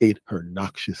and ate her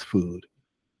noxious food.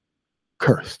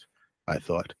 Cursed, I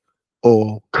thought,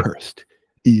 all cursed.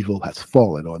 Evil has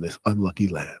fallen on this unlucky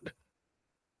land.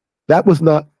 That was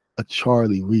not a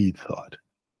Charlie Reed thought,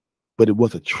 but it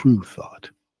was a true thought.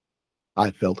 I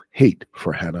felt hate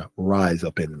for Hannah rise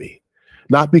up in me.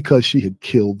 not because she had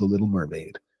killed the little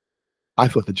mermaid. I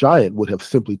thought the giant would have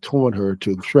simply torn her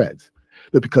to shreds,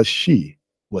 but because she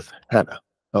was Hannah,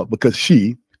 because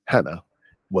she, Hannah,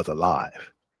 was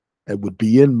alive and would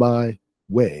be in my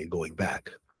way going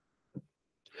back.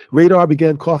 Radar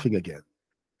began coughing again,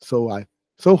 so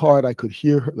hard I could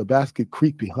hear the basket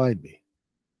creak behind me.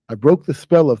 I broke the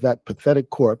spell of that pathetic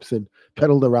corpse and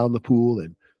pedaled around the pool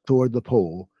and toward the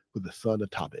pole with the sun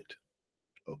atop it.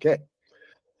 Okay.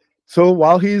 So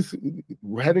while he's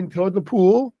heading toward the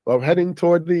pool or heading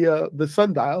toward the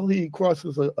sundial, he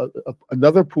crosses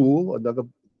another pool, another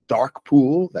dark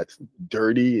pool that's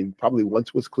dirty and probably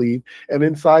once was clean. And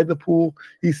inside the pool,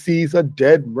 he sees a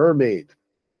dead mermaid.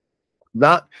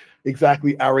 Not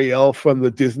exactly Ariel from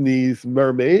the Disney's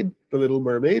Mermaid, the Little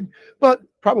Mermaid, but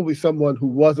probably someone who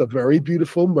was a very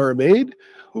beautiful mermaid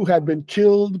who had been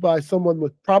killed by someone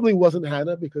with probably wasn't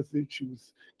Hannah because she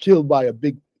was killed by a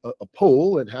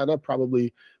pole, and Hannah,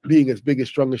 probably being as big and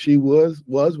strong as she would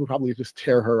probably just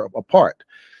tear her apart.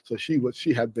 So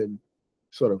she had been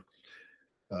sort of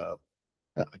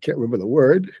I can't remember the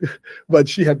word, but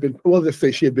she had been, well, let's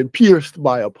say she had been pierced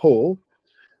by a pole,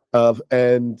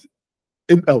 and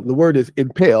the word is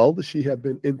impaled. She had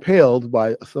been impaled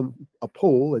by a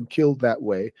pole and killed that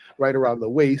way, right around the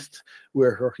waist,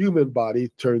 where her human body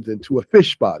turns into a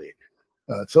fish body.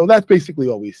 So that's basically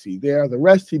all we see there. The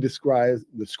rest he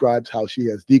describes how she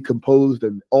has decomposed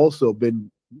and also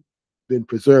been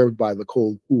preserved by the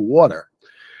cold, cool water.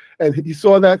 And he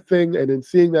saw that thing, and in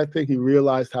seeing that thing, he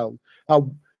realized how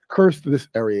cursed this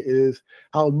area is,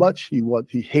 how much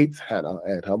he hates Hannah,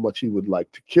 and how much he would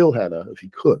like to kill Hannah if he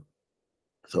could.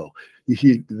 So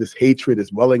this hatred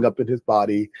is welling up in his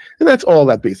body, and that's all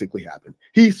that basically happened.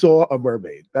 He saw a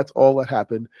mermaid. That's all that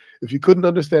happened. If you couldn't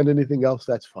understand anything else,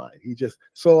 that's fine. He just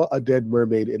saw a dead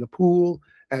mermaid in a pool,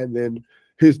 and then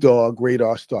his dog,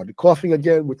 Radar, started coughing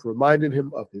again, which reminded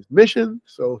him of his mission.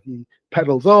 So he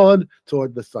pedals on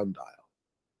toward the sundial.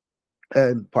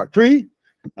 And part 3,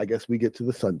 I guess we get to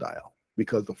the sundial,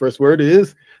 because the first word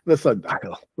is the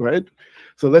sundial, right?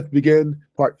 So let's begin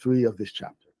part 3 of this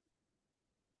chapter.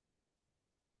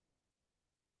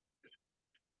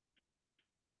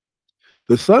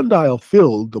 The sundial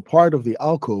filled the part of the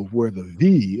alcove where the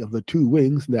V of the 2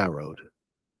 wings narrowed.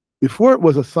 Before it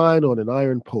was a sign on an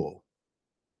iron pole.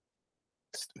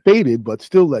 Faded but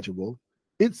still legible,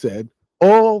 it said,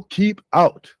 "All keep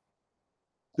out."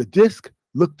 The disc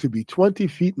looked to be 20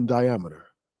 feet in diameter,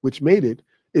 which made it,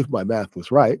 if my math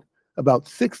was right, about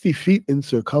 60 feet in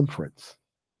circumference.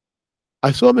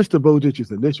 I saw Mr.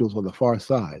 Bowditch's initials on the far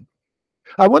side.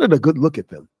 I wanted a good look at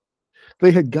them.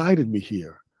 They had guided me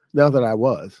here, now that I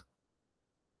was.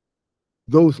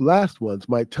 Those last ones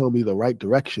might tell me the right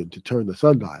direction to turn the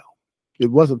sundial. It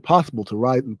wasn't possible to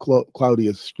ride in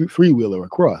Claudia's three-wheeler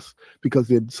across, because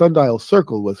the sundial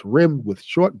circle was rimmed with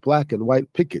short black and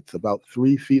white pickets about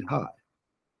 3 feet high.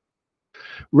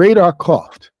 Radar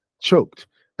coughed, choked,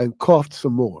 and coughed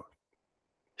some more.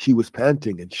 She was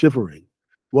panting and shivering,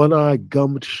 one eye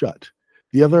gummed shut,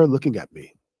 the other looking at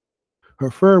me. Her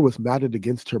fur was matted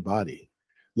against her body,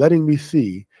 letting me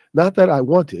see, not that I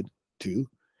wanted to,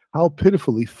 how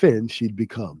pitifully thin she'd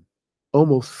become,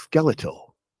 almost skeletal.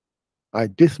 I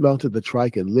dismounted the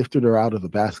trike and lifted her out of the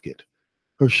basket.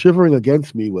 Her shivering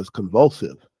against me was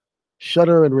convulsive.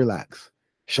 Shudder and relax.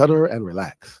 Shudder and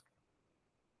relax.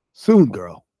 Soon,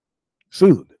 girl.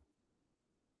 Soon.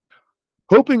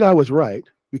 Hoping I was right,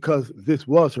 because this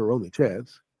was her only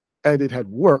chance, and it had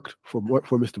worked for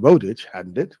Mr. Bowditch,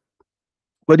 hadn't it?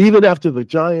 But even after the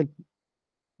giant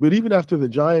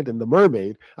and the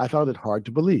mermaid, I found it hard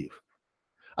to believe.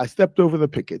 I stepped over the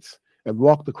pickets and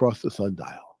walked across the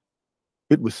sundial.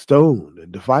 It was stone and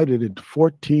divided into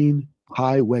 14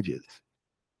 high wedges.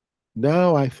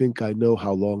 Now I think I know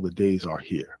how long the days are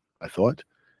here, I thought.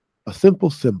 A simple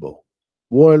symbol,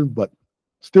 worn but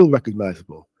still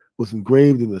recognizable, was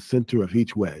engraved in the center of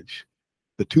each wedge.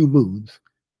 The 2 moons,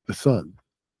 the sun,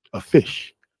 a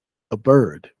fish, a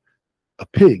bird, a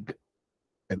pig,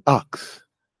 an ox,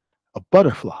 a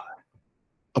butterfly,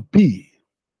 a bee,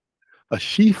 a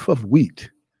sheaf of wheat,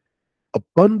 a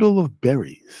bundle of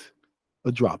berries,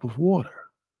 a drop of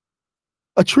water,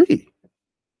 a tree,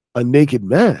 a naked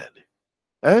man,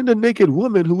 and a naked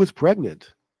woman who was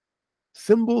pregnant.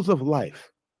 Symbols of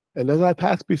life. And as I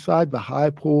passed beside the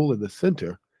high pole in the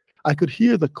center, I could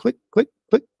hear the click, click,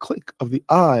 click, click of the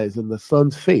eyes in the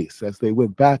sun's face as they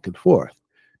went back and forth,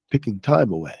 ticking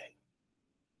time away.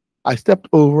 I stepped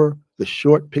over the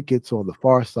short pickets on the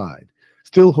far side,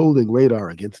 still holding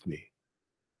Radar against me.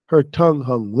 Her tongue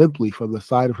hung limply from the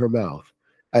side of her mouth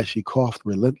as she coughed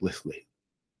relentlessly.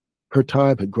 Her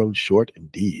time had grown short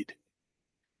indeed.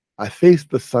 I faced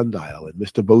the sundial and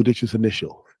Mr. Bowditch's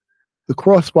initials. The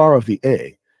crossbar of the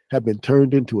A had been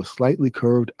turned into a slightly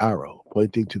curved arrow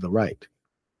pointing to the right,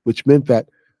 which meant that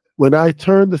when I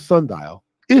turned the sundial,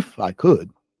 if I could,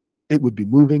 it would be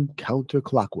moving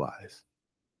counterclockwise.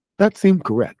 That seemed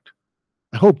correct.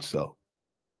 I hoped so.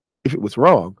 If it was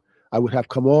wrong, I would have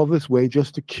come all this way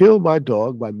just to kill my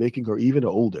dog by making her even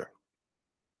older.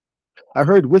 I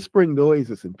heard whispering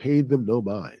noises and paid them no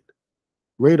mind.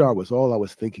 Radar was all I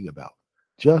was thinking about,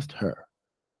 just her,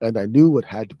 and I knew what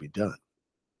had to be done.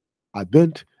 I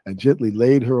bent and gently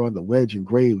laid her on the wedge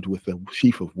engraved with the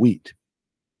sheaf of wheat.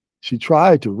 She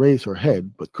tried to raise her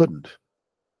head, but couldn't.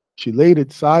 She laid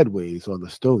it sideways on the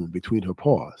stone between her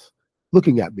paws,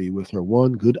 looking at me with her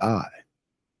one good eye.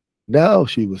 Now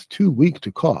she was too weak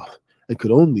to cough and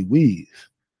could only wheeze.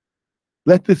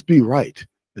 Let this be right,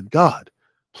 and God,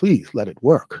 please let it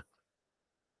work.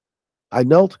 I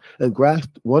knelt and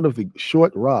grasped one of the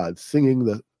short rods,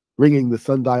 ringing the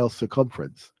sundial's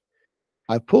circumference.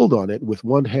 I pulled on it with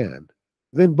one hand,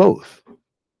 then both.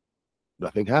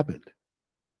 Nothing happened.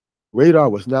 Radar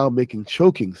was now making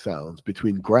choking sounds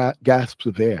between gasps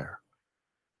of air.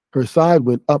 Her side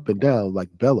went up and down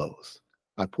like bellows.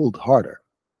 I pulled harder.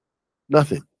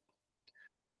 Nothing.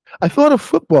 I thought of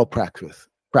football practice,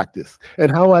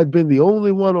 and how I'd been the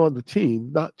only one on the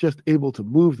team not just able to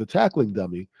move the tackling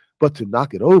dummy, but to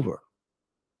knock it over.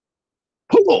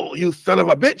 Pull, you son of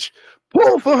a bitch!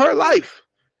 Pull for her life!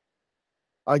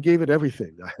 I gave it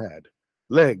everything I had.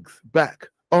 Legs, back,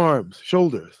 arms,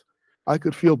 shoulders. I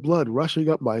could feel blood rushing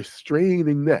up my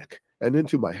straining neck and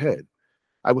into my head.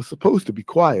 I was supposed to be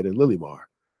quiet in Lilymar,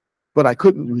 but I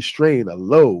couldn't restrain a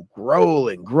low,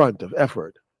 growling grunt of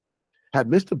effort. Had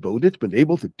Mr. Bowditch been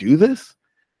able to do this?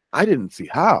 I didn't see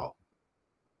how.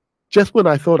 Just when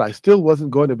I thought I still wasn't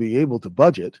going to be able to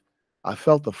budget, I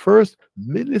felt the first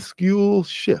minuscule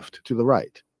shift to the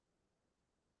right.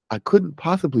 I couldn't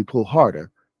possibly pull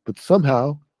harder, but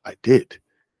somehow I did.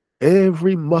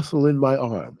 Every muscle in my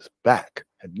arms, back,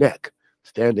 and neck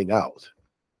standing out.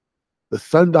 The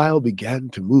sundial began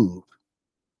to move.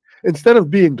 Instead of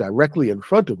being directly in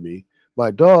front of me, my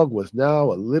dog was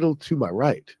now a little to my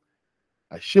right.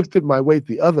 I shifted my weight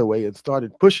the other way and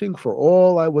started pushing for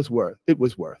all it was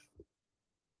worth.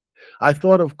 I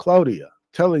thought of Claudia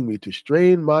telling me to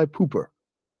strain my pooper.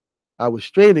 I was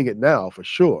straining it now for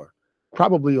sure,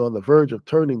 probably on the verge of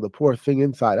turning the poor thing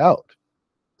inside out.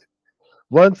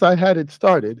 Once I had it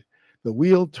started, the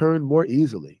wheel turned more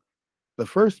easily. The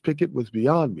first picket was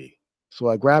beyond me, so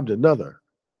I grabbed another,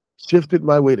 shifted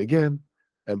my weight again,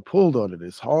 and pulled on it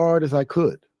as hard as I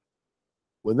could.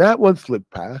 When that one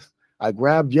slipped past, I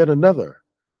grabbed yet another.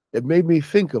 It made me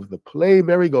think of the play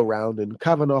merry-go-round in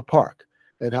Kavanaugh Park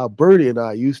and how Bertie and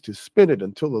I used to spin it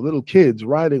until the little kids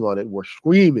riding on it were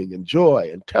screaming in joy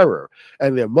and terror,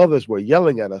 and their mothers were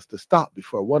yelling at us to stop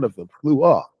before one of them flew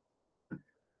off.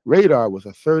 Radar was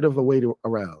a third of the way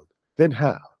around, then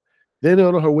half, then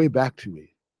on her way back to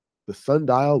me. The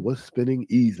sundial was spinning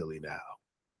easily now.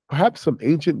 Perhaps some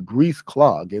ancient grease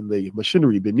clog in the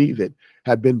machinery beneath it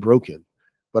had been broken,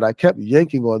 but I kept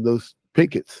yanking on those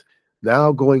pickets,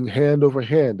 now going hand over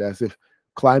hand as if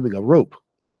climbing a rope.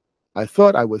 I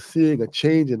thought I was seeing a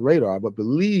change in Radar, but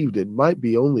believed it might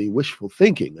be only wishful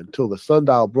thinking until the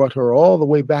sundial brought her all the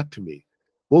way back to me.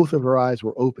 Both of her eyes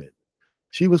were open.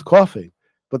 She was coughing,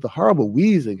 but the horrible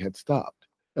wheezing had stopped,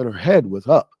 and her head was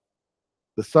up.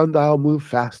 The sundial moved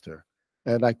faster,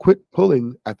 and I quit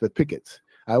pulling at the pickets.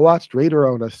 I watched Radar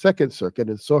on a second circuit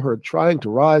and saw her trying to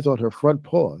rise on her front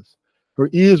paws. Her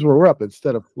ears were up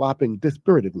instead of flopping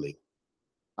dispiritedly.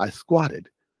 I squatted,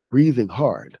 breathing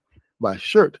hard, my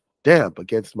shirt damp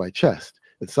against my chest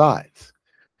and sides,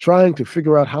 trying to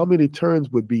figure out how many turns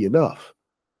would be enough.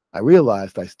 I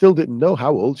realized I still didn't know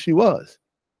how old she was.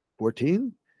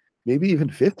 14? Maybe even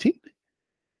 15?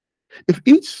 If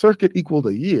each circuit equaled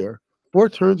a year, 4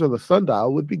 turns on the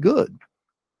sundial would be good.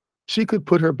 She could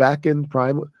put her back in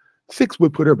prime. 6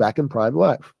 would put her back in prime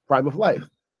of life.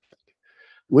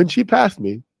 When she passed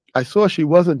me, I saw she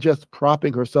wasn't just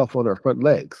propping herself on her front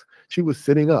legs. She was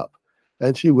sitting up,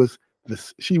 and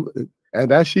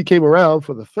and as she came around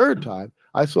for the third time,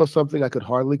 I saw something I could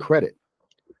hardly credit.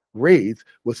 Ray's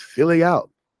was filling out,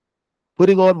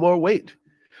 putting on more weight.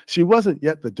 She wasn't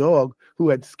yet the dog who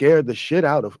had scared the shit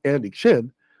out of Andy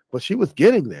Chin, but she was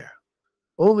getting there.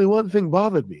 Only one thing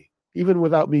bothered me. Even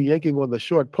without me yanking on the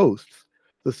short posts,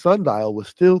 the sundial was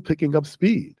still picking up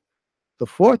speed. The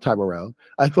 4th time around,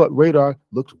 I thought Radar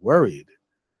looked worried.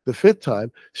 The 5th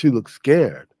time, she looked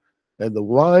scared, and the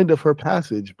wind of her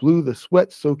passage blew the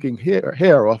sweat-soaking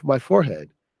hair off my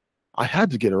forehead. I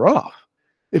had to get her off.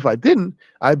 If I didn't,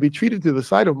 I'd be treated to the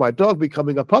sight of my dog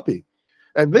becoming a puppy.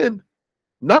 And then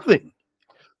nothing.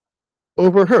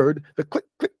 Overheard the click,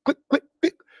 click, click, click,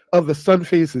 click of the sun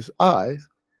face's eyes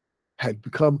had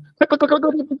become click, click, click,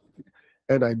 click, click,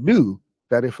 and I knew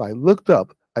that if I looked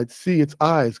up, I'd see its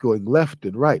eyes going left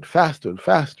and right, faster and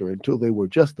faster, until they were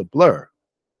just a blur.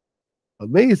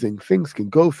 Amazing things can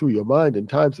go through your mind in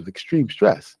times of extreme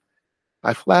stress.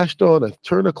 I flashed on a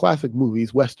Turner Classic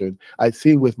Movies Western I'd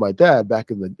seen with my dad back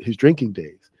in his drinking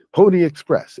days. Pony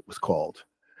Express, it was called.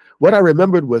 What I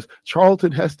remembered was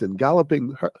Charlton Heston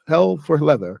galloping hell for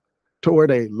leather toward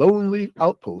a lonely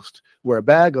outpost where a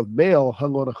bag of mail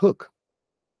hung on a hook.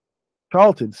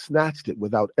 Charlton snatched it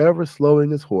without ever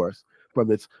slowing his horse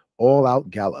from its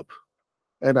all-out gallop,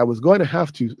 and I was going to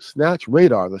have to snatch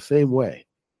Radar the same way.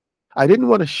 I didn't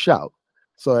want to shout,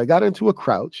 so I got into a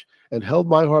crouch and held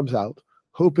my arms out,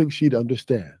 hoping she'd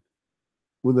understand.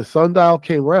 When the sundial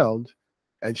came round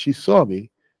and she saw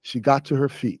me, she got to her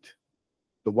feet.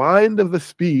 The wind of the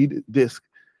speeding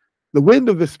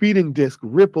disc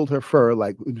rippled her fur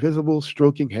like invisible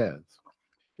stroking hands.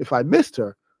 If I missed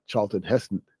her, Charlton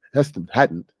Heston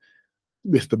hadn't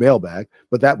missed the mailbag,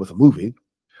 but that was a movie.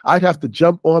 I'd have to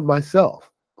jump on myself,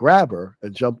 grab her,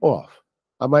 and jump off.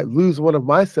 I might lose one of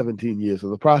my 17 years in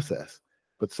the process,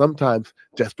 but sometimes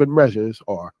desperate measures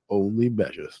are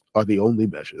the only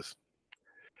measures.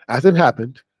 As it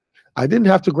happened, I didn't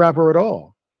have to grab her at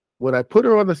all. When I put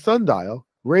her on the sundial,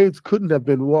 Raids couldn't have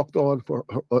even walked on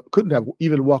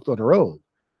her own.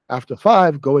 After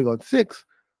 5, going on 6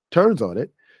 turns on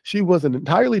it, she was an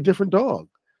entirely different dog.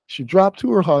 She dropped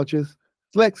to her haunches,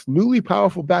 flexed newly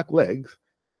powerful back legs,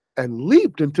 and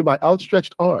leaped into my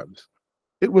outstretched arms.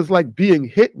 It was like being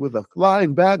hit with a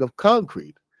flying bag of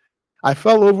concrete. I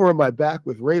fell over on my back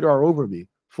with Radar over me,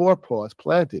 forepaws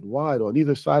planted wide on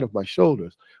either side of my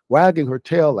shoulders, wagging her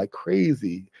tail like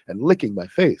crazy and licking my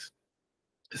face.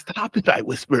 "Stop it," I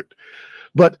whispered.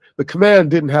 But the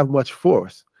command didn't have much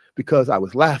force because I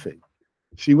was laughing.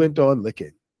 She went on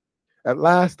licking. At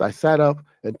last, I sat up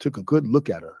and took a good look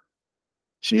at her.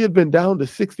 She had been down to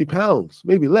 60 pounds,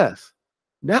 maybe less.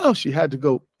 Now she had to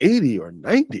go 80 or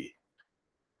 90.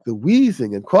 The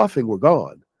wheezing and coughing were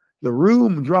gone. The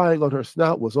rheum drying on her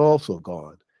snout was also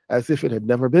gone, as if it had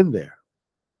never been there.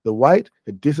 The white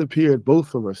had disappeared both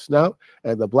from her snout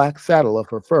and the black saddle of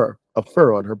fur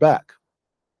on her back.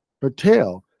 Her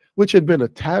tail, which had been a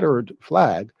tattered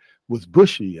flag, was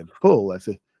bushy and full as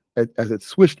it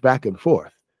swished back and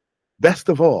forth. Best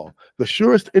of all, the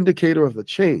surest indicator of the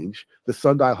change the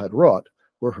sundial had wrought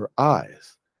were her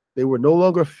eyes. They were no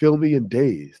longer filmy and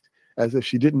dazed, as if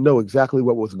she didn't know exactly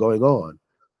what was going on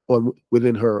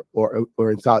within her or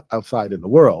outside in the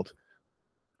world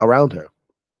around her.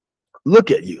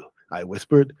 "Look at you," I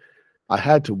whispered. I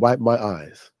had to wipe my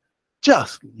eyes.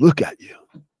 "Just look at you."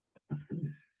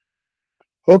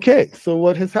 Okay, so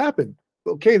what has happened?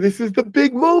 Okay, this is the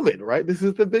big moment, right? This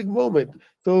is the big moment.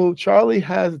 So Charlie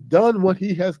has done what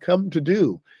he has come to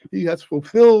do. He has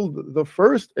fulfilled the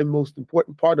first and most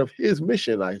important part of his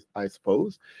mission, I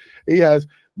suppose. He has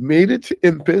made it to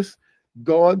Impus,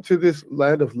 gone to this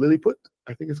land of Lilliput,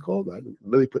 I think it's called.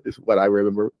 Lilliput is what I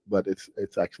remember, but it's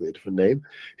actually a different name.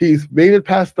 He's made it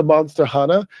past the monster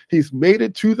Hana. He's made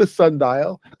it to the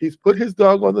sundial. He's put his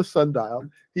dog on the sundial.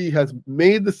 He has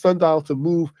made the sundial to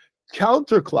move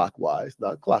counterclockwise,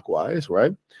 not clockwise,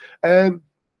 right? And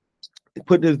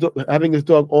having his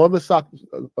dog on the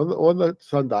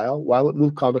sundial while it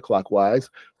moved counterclockwise.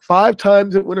 5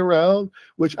 times it went around,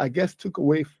 which I guess took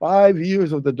away 5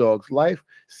 years of the dog's life,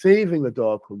 saving the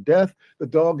dog from death. The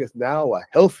dog is now a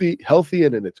healthy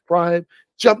and in its prime,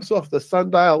 jumps off the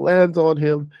sundial, lands on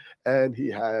him, and he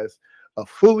has a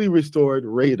fully restored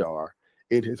Radar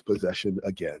in his possession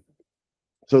again.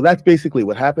 So that's basically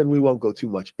what happened. We won't go too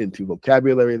much into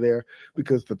vocabulary there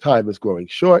because the time is growing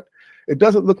short. It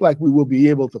doesn't look like we will be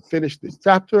able to finish this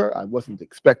chapter. I wasn't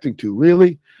expecting to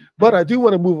really, but I do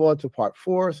want to move on to part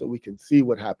 4 so we can see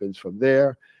what happens from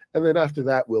there. And then after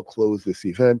that, we'll close this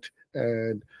event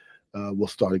and we'll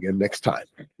start again next time.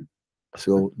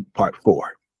 So part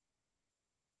 4.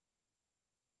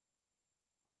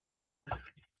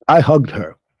 I hugged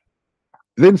her,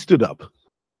 then stood up.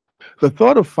 The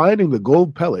thought of finding the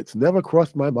gold pellets never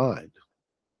crossed my mind.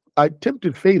 I'd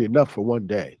tempted fate enough for one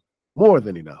day, more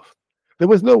than enough. There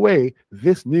was no way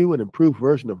this new and improved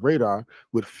version of Radar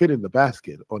would fit in the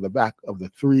basket on the back of the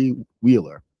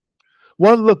 3-wheeler.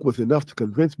 One look was enough to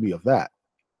convince me of that.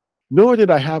 Nor did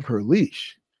I have her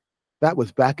leash. That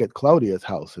was back at Claudia's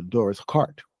house in Dora's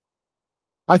cart.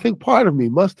 I think part of me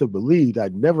must have believed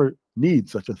I'd never need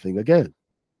such a thing again.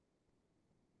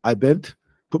 I bent,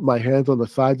 put my hands on the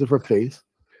sides of her face,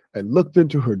 and looked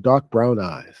into her dark brown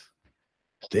eyes.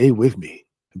 Stay with me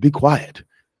and be quiet.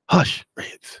 Hush,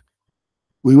 Rance.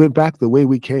 We went back the way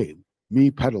we came,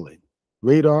 me pedaling,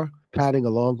 Radar padding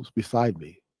along beside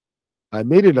me. I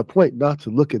made it a point not to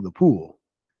look in the pool.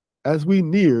 As we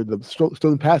neared the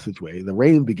stone passageway, the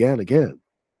rain began again.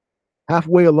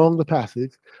 Halfway along the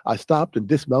passage, I stopped and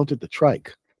dismounted the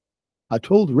trike. I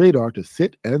told Radar to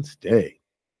sit and stay,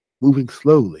 moving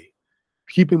slowly,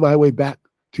 keeping my way back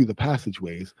to the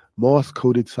passageway's moss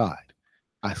coated side.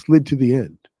 I slid to the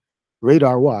end.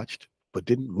 Radar watched, but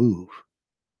didn't move.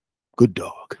 Good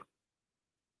dog.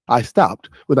 I stopped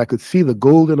when I could see the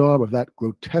golden arm of that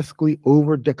grotesquely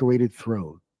over decorated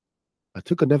throne. I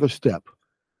took another step,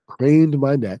 craned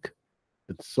my neck,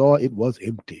 and saw it was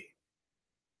empty.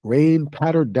 Rain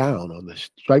pattered down on the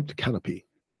striped canopy.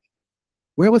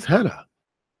 Where was Hannah?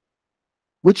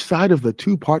 Which side of the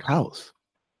two-part house?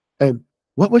 And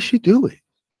what was she doing?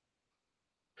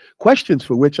 Questions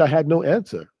for which I had no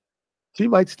answer. She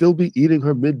might still be eating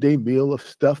her midday meal of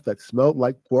stuff that smelled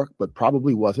like pork but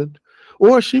probably wasn't,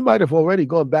 or she might have already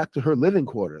gone back to her living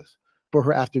quarters for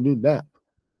her afternoon nap.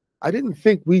 I didn't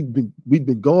think we'd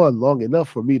been gone long enough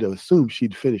for me to assume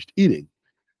she'd finished eating,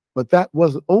 but that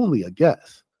was only a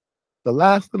guess. The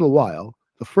last little while,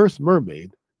 the first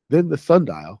mermaid, then the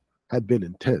sundial, had been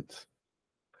intense.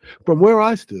 From where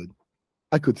I stood,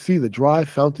 I could see the dry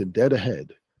fountain dead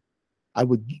ahead.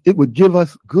 It would give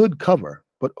us good cover,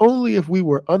 but only if we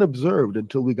were unobserved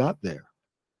until we got there.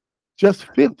 Just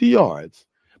 50 yards,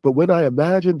 but when I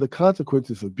imagined the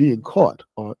consequences of being caught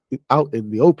out in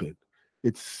the open,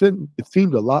 it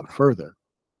seemed a lot further.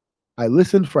 I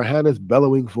listened for Hannah's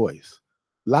bellowing voice,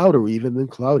 louder even than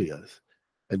Claudia's,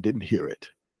 and didn't hear it.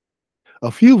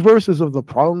 A few verses of the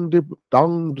Prong de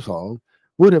Dong song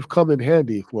would have come in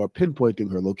handy for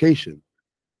pinpointing her location.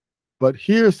 But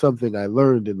here's something I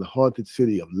learned in the haunted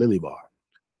city of Lilimar.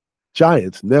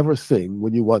 Giants never sing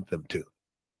when you want them to.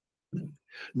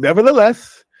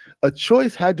 Nevertheless, a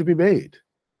choice had to be made,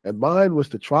 and mine was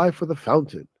to try for the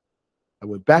fountain. I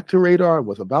went back to Radar and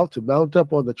was about to mount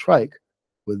up on the trike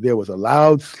when there was a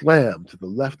loud slam to the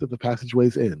left of the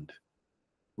passageway's end.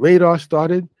 Radar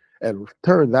started and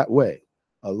turned that way,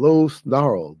 a low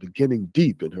snarl beginning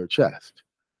deep in her chest.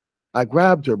 I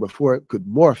grabbed her before it could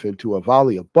morph into a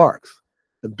volley of barks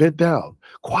and bent down.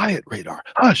 Quiet, Radar.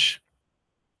 Hush.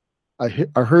 I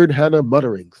heard Hannah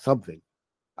muttering something.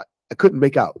 I couldn't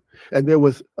make out. And there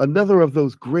was another of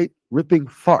those great ripping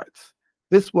farts.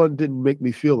 This one didn't make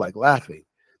me feel like laughing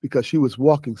because she was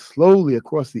walking slowly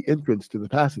across the entrance to the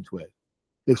passageway.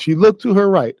 If she looked to her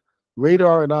right,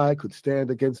 Radar and I could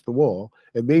stand against the wall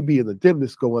and maybe in the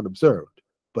dimness go unobserved.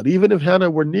 But even if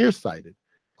Hannah were nearsighted,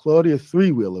 Claudia's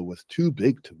three-wheeler was too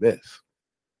big to miss.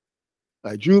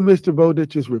 I drew Mr.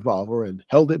 Bowditch's revolver and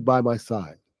held it by my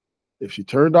side. If she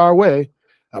turned our way,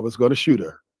 I was going to shoot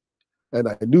her. And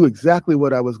I knew exactly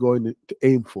what I was going to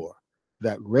aim for,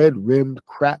 that red-rimmed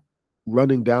crack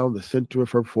running down the center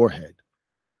of her forehead.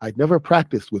 I'd never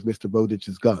practiced with Mr.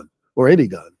 Bowditch's gun, or any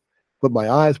gun, but my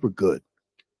eyes were good.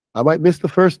 I might miss the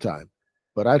first time,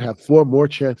 but I'd have 4 more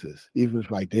chances, even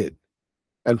if I did.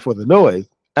 And for the noise,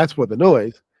 as for the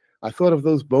noise, I thought of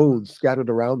those bones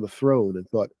scattered around the throne and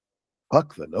thought,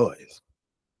 fuck the noise.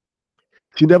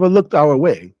 She never looked our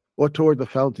way, or toward the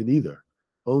fountain either,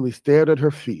 only stared at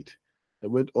her feet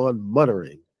and went on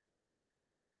muttering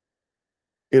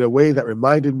in a way that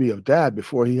reminded me of Dad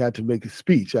before he had to make a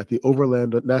speech at the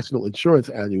Overland National Insurance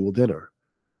annual dinner,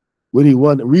 when he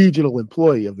won Regional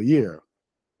Employee of the Year.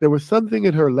 There was something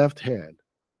in her left hand,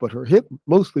 but her hip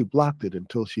mostly blocked it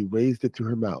until she raised it to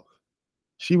her mouth.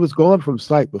 She was gone from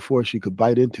sight before she could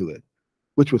bite into it,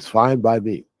 which was fine by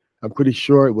me. I'm pretty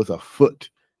sure it was a foot,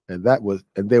 and that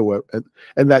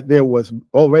there was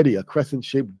already a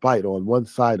crescent-shaped bite on one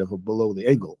side of her below the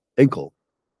ankle.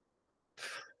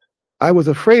 I was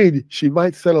afraid she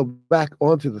might settle back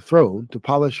onto the throne to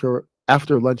polish off her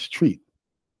after-lunch treat.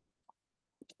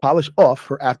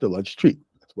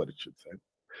 That's what it should say.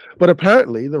 But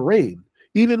apparently the rain,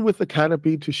 even with the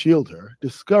canopy to shield her,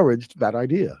 discouraged that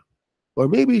idea. Or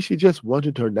maybe she just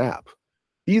wanted her nap.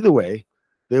 Either way,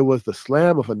 there was the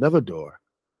slam of another door,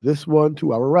 this one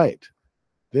to our right.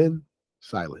 Then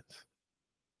silence.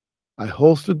 I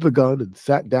holstered the gun and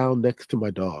sat down next to my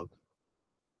dog.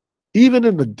 Even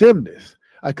in the dimness,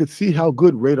 I could see how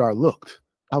good Radar looked,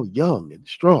 how young and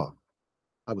strong.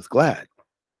 I was glad.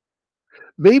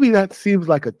 Maybe that seems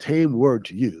like a tame word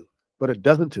to you, but it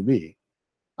doesn't to me.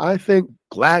 I think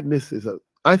gladness is a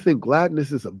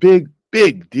big,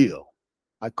 big deal.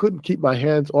 I couldn't keep my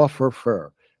hands off her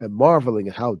fur and marveling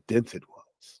at how dense it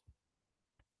was.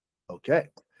 Okay.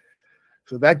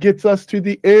 So that gets us to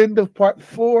the end of part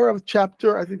 4 of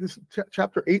chapter, I think this is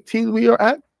chapter 18 we are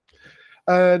at.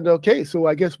 And okay, so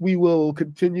I guess we will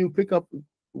pick up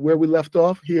where we left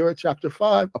off here at chapter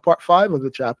 5, part 5 of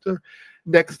the chapter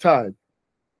next time.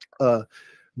 So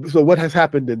what has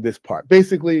happened in this part?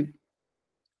 Basically,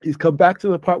 he's come back to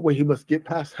the part where he must get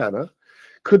past Hannah.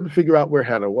 Couldn't figure out where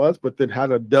Hannah was, but then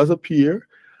Hannah does appears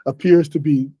to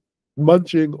be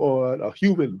munching on a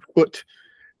human foot,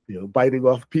 biting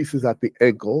off pieces at the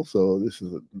ankle. So this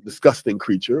is a disgusting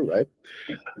creature, right?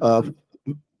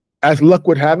 As luck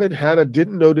would have it, Hannah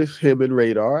didn't notice him and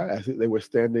Radar as they were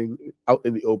standing out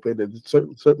in the open, and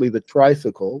certainly the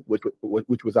tricycle,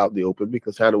 which was out in the open,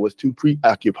 because Hannah was too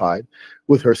preoccupied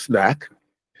with her snack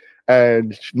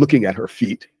and looking at her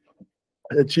feet.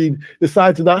 And she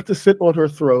decides not to sit on her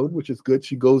throne, which is good.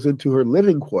 She goes into her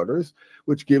living quarters,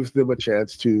 which gives them a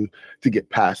chance to get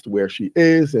past where she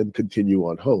is and continue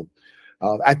on home.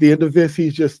 At the end of this,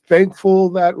 he's just thankful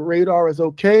that Radar is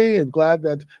okay and glad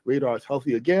that Radar is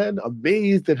healthy again,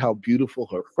 amazed at how beautiful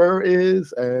her fur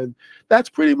is. And that's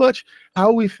pretty much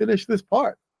how we finish this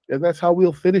part. And that's how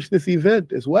we'll finish this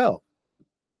event as well.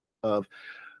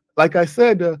 Like I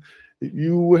said,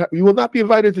 you will not be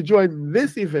invited to join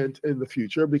this event in the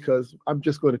future because I'm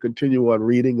just going to continue on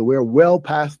reading. We're well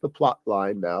past the plot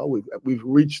line now. We've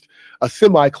reached a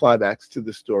semi-climax to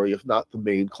the story, if not the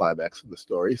main climax of the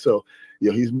story. So,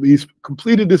 he's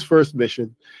completed his first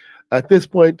mission. At this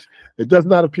point, it does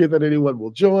not appear that anyone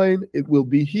will join. It will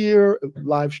be here,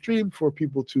 live streamed for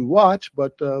people to watch,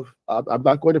 but I'm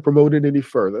not going to promote it any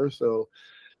further. So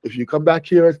if you come back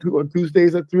here on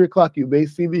Tuesdays at 3 o'clock, you may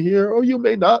see me here or you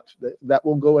may not. That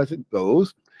will go as it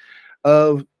goes.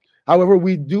 However,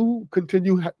 we do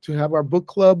continue to have our book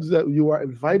clubs that you are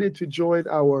invited to join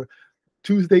our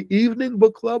Tuesday evening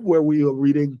book club where we are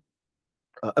reading,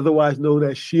 otherwise known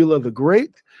as Sheila the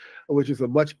Great, which is a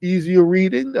much easier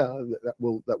reading that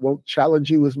won't challenge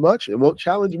you as much. It won't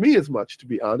challenge me as much, to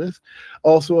be honest.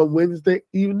 Also on Wednesday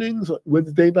evenings,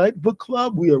 Wednesday night book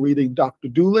club, we are reading Dr.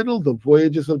 Dolittle, The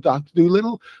Voyages of Dr.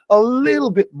 Dolittle. A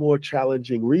little bit more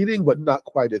challenging reading, but not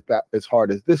quite as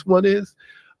hard as this one is.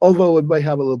 Although it might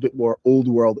have a little bit more old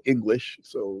world English,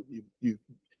 so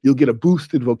you'll get a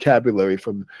boost in vocabulary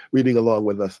from reading along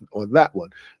with us on that one.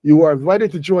 You are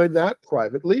invited to join that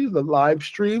privately. The live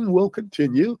stream will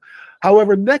continue.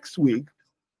 However, next week,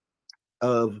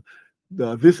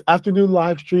 this afternoon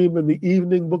live stream and the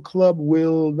evening book club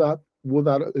will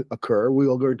not occur. We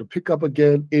are going to pick up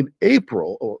again in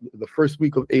April, or the first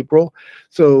week of April.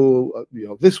 So,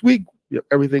 this week,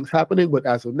 everything's happening, but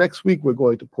as of next week, we're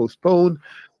going to postpone,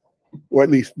 or at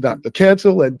least not to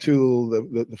cancel, until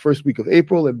the first week of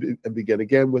April and begin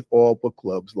again with all book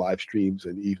clubs, live streams,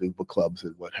 and evening book clubs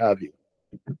and what have you.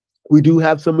 We do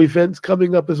have some events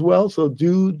coming up as well, so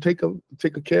do take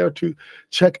a care to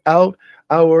check out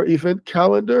our event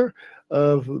calendar.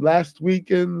 Of last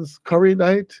weekend's curry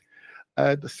night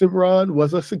at Cimarron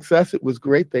was a success. It was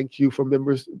great. Thank you for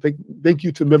members. Thank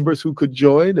you to members who could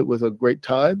join. It was a great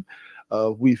time.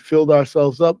 We filled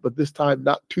ourselves up, but this time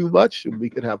not too much, and we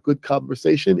could have good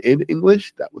conversation in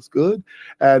English. That was good.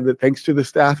 And thanks to the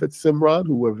staff at Cimarron,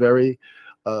 who were very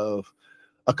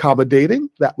accommodating.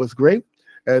 That was great.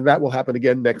 And that will happen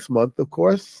again next month, of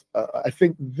course. I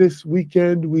think this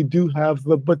weekend we do have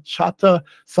the salsa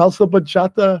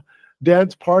bachata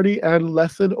dance party and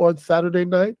lesson on Saturday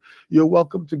night. You're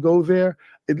welcome to go there.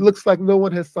 It looks like no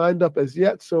one has signed up as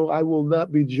yet, so I will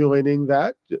not be joining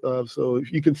that. So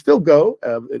if you can still go,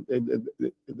 and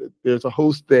there's a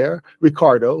host there,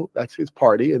 Ricardo, that's his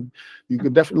party, and you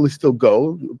can definitely still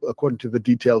go according to the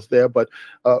details there. But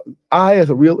I, as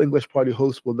a Real English Party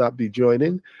host, will not be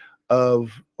joining.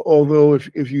 Although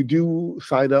if you do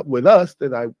sign up with us,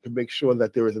 then I can make sure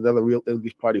that there is another Real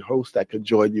English Party host that can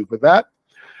join you for that.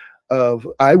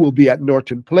 I will be at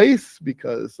Norton Place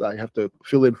because I have to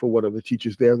fill in for one of the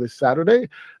teachers there this Saturday,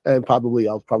 and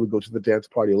I'll probably go to the dance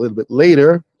party a little bit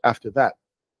later after that.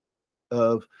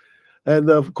 And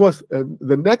of course,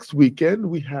 the next weekend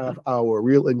we have our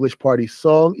Real English Party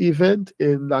song event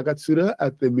in Nagatsuta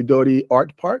at the Midori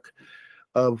Art Park.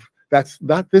 That's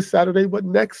not this Saturday, but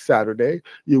next Saturday.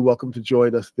 You're welcome to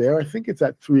join us there. I think it's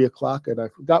at 3 o'clock, and I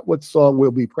forgot what song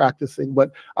we'll be practicing,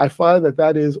 but I find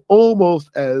that is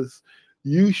almost as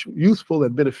useful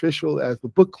and beneficial as the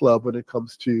book club when it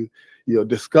comes to,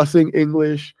 discussing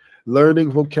English,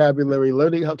 learning vocabulary,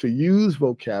 learning how to use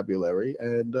vocabulary,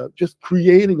 and just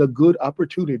creating a good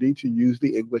opportunity to use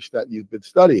the English that you've been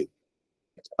studying.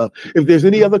 If there's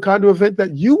any other kind of event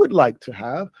that you would like to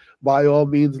have, by all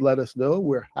means, let us know.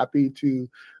 We're happy to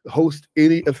host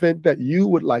any event that you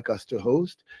would like us to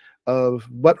host.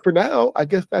 But for now, I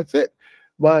guess that's it.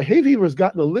 My hay fever has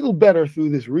gotten a little better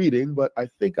through this reading, but I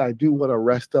think I do want to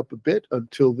rest up a bit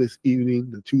until this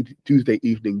evening, the Tuesday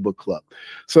evening book club.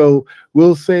 So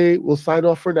we'll sign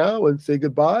off for now and say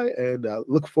goodbye, and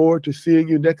look forward to seeing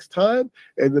you next time.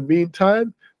 In the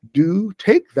meantime, do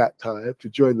take that time to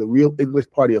join the Real English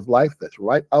Party of Life that's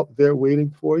right out there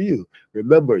waiting for you.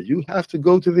 Remember, you have to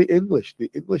go to the English. The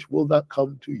English will not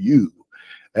come to you.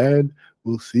 And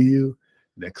we'll see you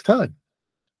next time.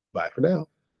 Bye for now.